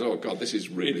you realise, oh God, this is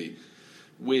really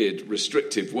weird,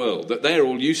 restrictive world that they're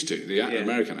all used to. The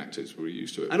American actors were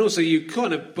used to it, and also you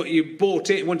bought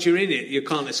it. Once you're in it, you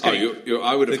can't escape.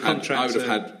 I would have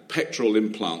had petrol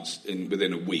implants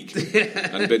within a week,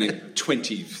 and been in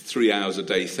 23 hours a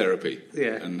day therapy,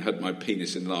 and had my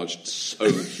penis enlarged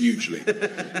so hugely,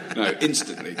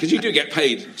 instantly, because you do get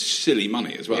paid silly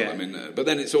money as well. Yeah. But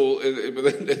then it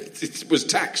was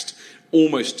taxed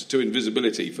almost to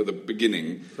invisibility for the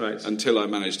beginning, until I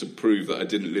managed to prove that I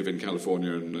didn't live in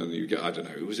California and you get, I don't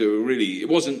know. It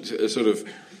wasn't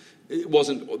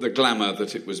the glamour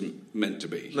that it was meant to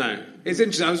be. No, it's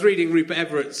interesting. I was reading Rupert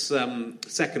Everett's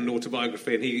second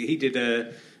autobiography, and he did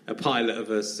a pilot of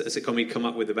a sitcom he'd come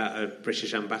up with about a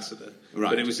British ambassador.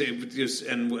 Right. But it was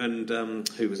and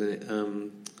who was in it?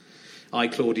 I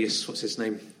Claudius. What's his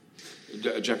name?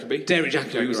 Jacobi? Derek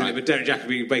Jacobi was in it, but Derek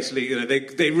Jacobi basically,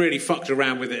 they really fucked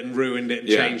around with it and ruined it and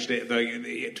changed it. Though,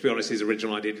 to be honest, his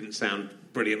original idea didn't sound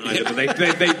brilliant either, but they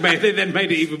then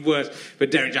made it even worse.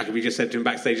 But Derek Jacobi just said to him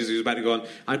backstage as he was about to go on,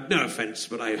 no offence,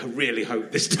 but I really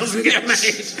hope this doesn't get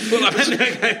made. Well, I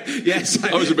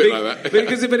was a bit like that. But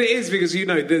it is, because,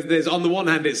 there's on the one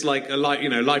hand, it's like a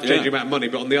life-changing amount of money,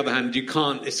 but on the other hand, you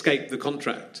can't escape the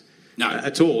contract. No.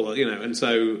 At all, and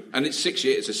so... And it's 6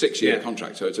 years. It's a 6-year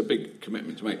contract, so it's a big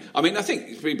commitment to make. I mean, I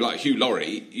think people like Hugh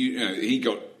Laurie, he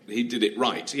did it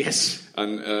right. Yes.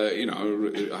 And, I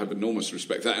have enormous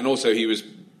respect for that. And also he was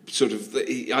sort of...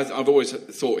 I've always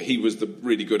thought he was the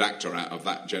really good actor out of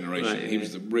that generation. Right, he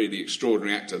was the really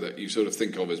extraordinary actor that you sort of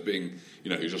think of as being,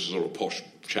 he's just a sort of posh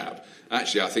chap.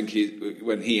 Actually, I think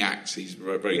when he acts, he's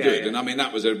very good. Yeah. And, I mean,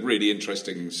 that was a really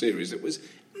interesting series that was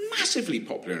massively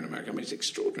popular in America. I mean, it's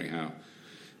extraordinary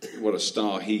what a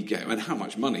star he gave and how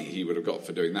much money he would have got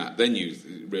for doing that. Then you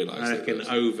realise I reckon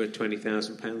over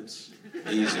 £20,000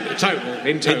 easily.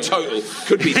 In total.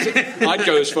 Could be. I'd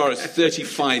go as far as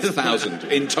 35,000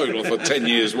 in total for 10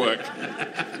 years' work.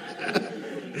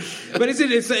 But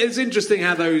it's interesting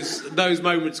how those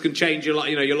moments can change your life.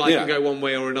 Your life can go one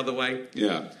way or another way.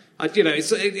 Yeah. I can't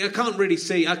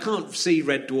see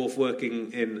Red Dwarf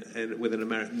working with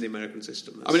the American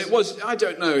system. I mean, it was. I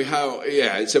don't know how.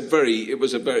 Yeah, it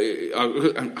was a very.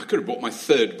 I could have brought my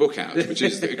third book out, which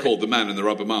is called The Man in the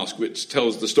Rubber Mask, which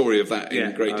tells the story of that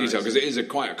in great detail, because it is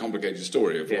quite a complicated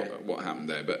story of what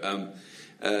happened there. But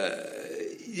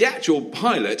the actual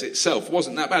pilot itself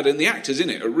wasn't that bad, and the actors in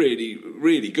it are really,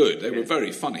 really good. They were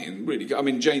very funny and really good. I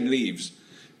mean, Jane Leeves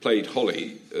played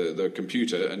Holly, the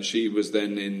computer, and she was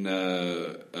then in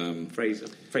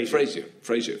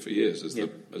Frasier for years as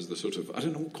the sort of, I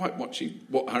don't know quite what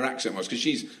her accent was, because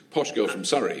she's a posh girl from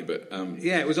Surrey, but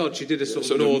it was odd. She did a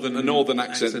sort of northern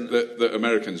accent. That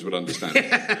Americans would understand,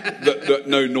 that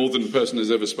no northern person has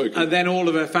ever spoken. And then all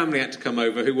of her family had to come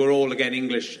over, who were all again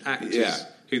English actors. Yeah.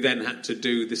 Who then had to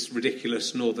do this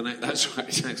ridiculous northern accent. That's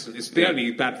right. Accent. It's the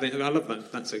only bad thing. I love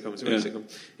that sitcom. It's a great sitcom.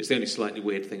 It's the only slightly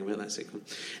weird thing about that sitcom.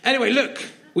 Anyway, look,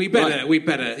 we better. We've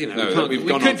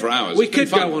gone on for hours. We could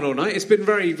go on all night. It's been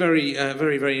very, very,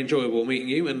 very, very enjoyable meeting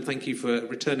you, and thank you for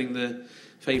returning the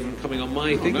favour and coming on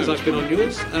my thing, as I've been on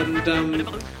yours. And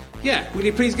will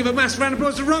you please give a massive round of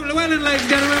applause to Robert Llewellyn, ladies and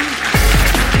gentlemen?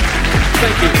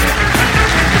 Thank you.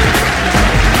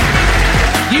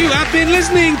 You have been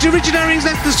listening to Richard Herring's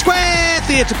Leicester Square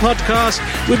Theatre podcast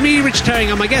with me, Richard Herring,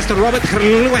 and my guest, Robert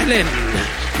Llewellyn.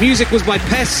 Music was by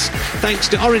Pess. Thanks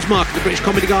to Orange Mark at the British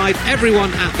Comedy Guide,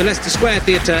 everyone at the Leicester Square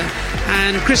Theatre,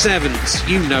 and Chris Evans,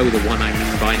 you know the one I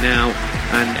mean by now,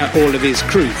 and all of his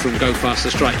crew from Go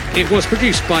Faster Stripe. It was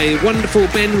produced by wonderful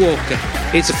Ben Walker.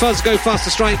 It's a Fuzz, Go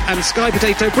Faster Stripe and Sky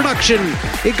Potato production.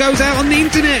 It goes out on the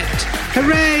internet.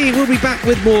 Hooray! We'll be back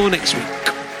with more next week.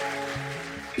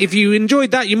 If you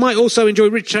enjoyed that, you might also enjoy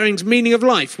Rich Herring's Meaning of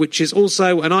Life, which is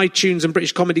also an iTunes and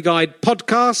British Comedy Guide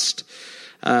podcast.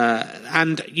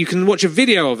 And you can watch a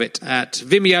video of it at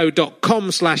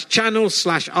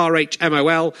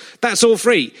vimeo.com/channel/RHMOL. That's all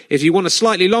free. If you want a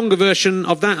slightly longer version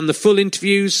of that and the full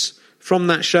interviews from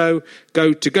that show,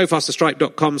 go to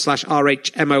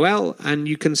gofasterstripe.com/RHMOL and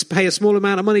you can pay a small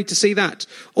amount of money to see that.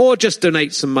 Or just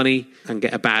donate some money and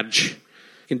get a badge.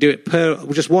 You can do it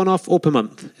just one-off or per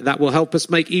month. That will help us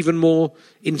make even more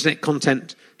internet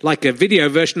content, like a video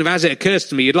version of As It Occurs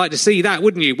to Me. You'd like to see that,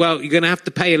 wouldn't you? Well, you're going to have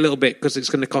to pay a little bit because it's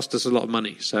going to cost us a lot of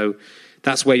money. So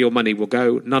that's where your money will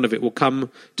go. None of it will come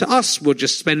to us. We'll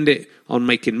just spend it on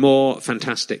making more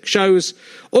fantastic shows.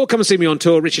 Or come and see me on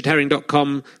tour,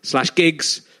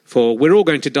 richardherring.com/gigs for We're All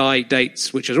Going to Die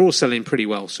dates, which are all selling pretty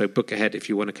well. So book ahead if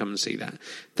you want to come and see that.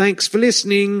 Thanks for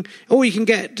listening. Or you can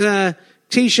get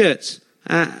T-shirts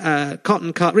at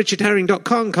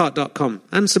richardherring.com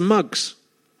and some mugs.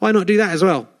 Why not do that as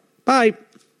well? Bye.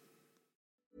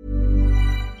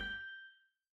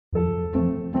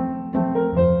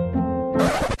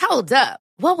 Hold up.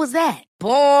 What was that?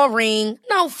 Boring.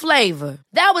 No flavor.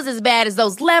 That was as bad as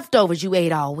those leftovers you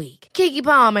ate all week. Keke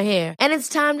Palmer here. And it's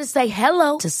time to say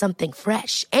hello to something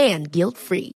fresh and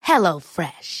guilt-free. Hello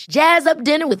Fresh. Jazz up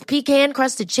dinner with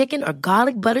pecan-crusted chicken or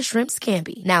garlic butter shrimp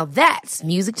scampi. Now that's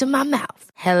music to my mouth.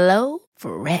 Hello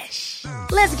Fresh.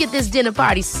 Let's get this dinner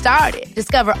party started.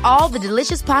 Discover all the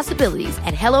delicious possibilities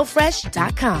at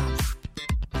HelloFresh.com.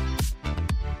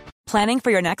 Planning for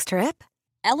your next trip?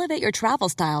 Elevate your travel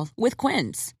style with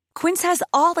Quince. Quince has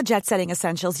all the jet-setting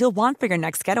essentials you'll want for your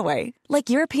next getaway,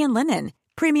 like European linen,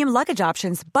 premium luggage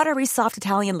options, buttery soft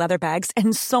Italian leather bags,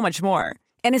 and so much more.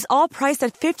 And is all priced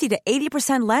at 50 to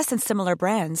 80% less than similar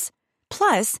brands.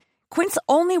 Plus, Quince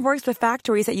only works with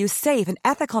factories that use safe and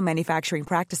ethical manufacturing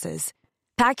practices.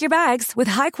 Pack your bags with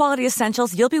high-quality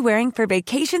essentials you'll be wearing for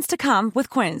vacations to come with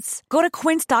Quince. Go to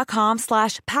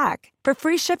quince.com/pack for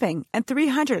free shipping and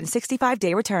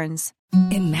 365-day returns.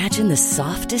 Imagine the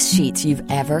softest sheets you've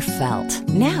ever felt.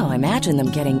 Now imagine them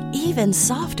getting even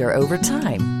softer over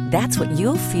time. That's what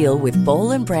you'll feel with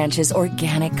Boll & Branch's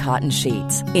organic cotton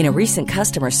sheets. In a recent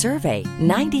customer survey,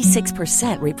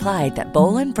 96% replied that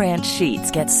Boll & Branch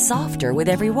sheets get softer with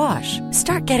every wash.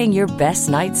 Start getting your best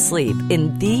night's sleep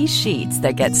in these sheets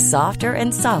that get softer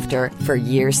and softer for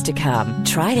years to come.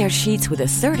 Try their sheets with a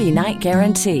 30-night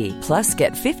guarantee. Plus,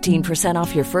 get 15%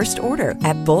 off your first order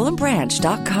at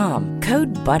bollandbranch.com.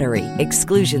 Code BUTTERY.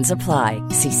 Exclusions apply.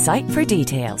 See site for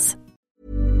details.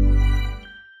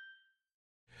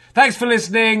 Thanks for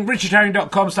listening.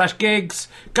 richardherring.com/gigs.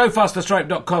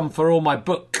 gofasterstripe.com for all my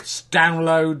books,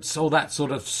 downloads, all that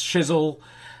sort of shizzle.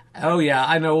 Oh yeah,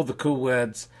 I know all the cool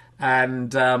words.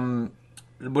 And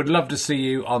would love to see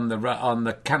you on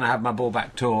the Can I Have My Ball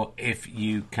Back tour if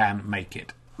you can make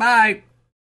it. Bye.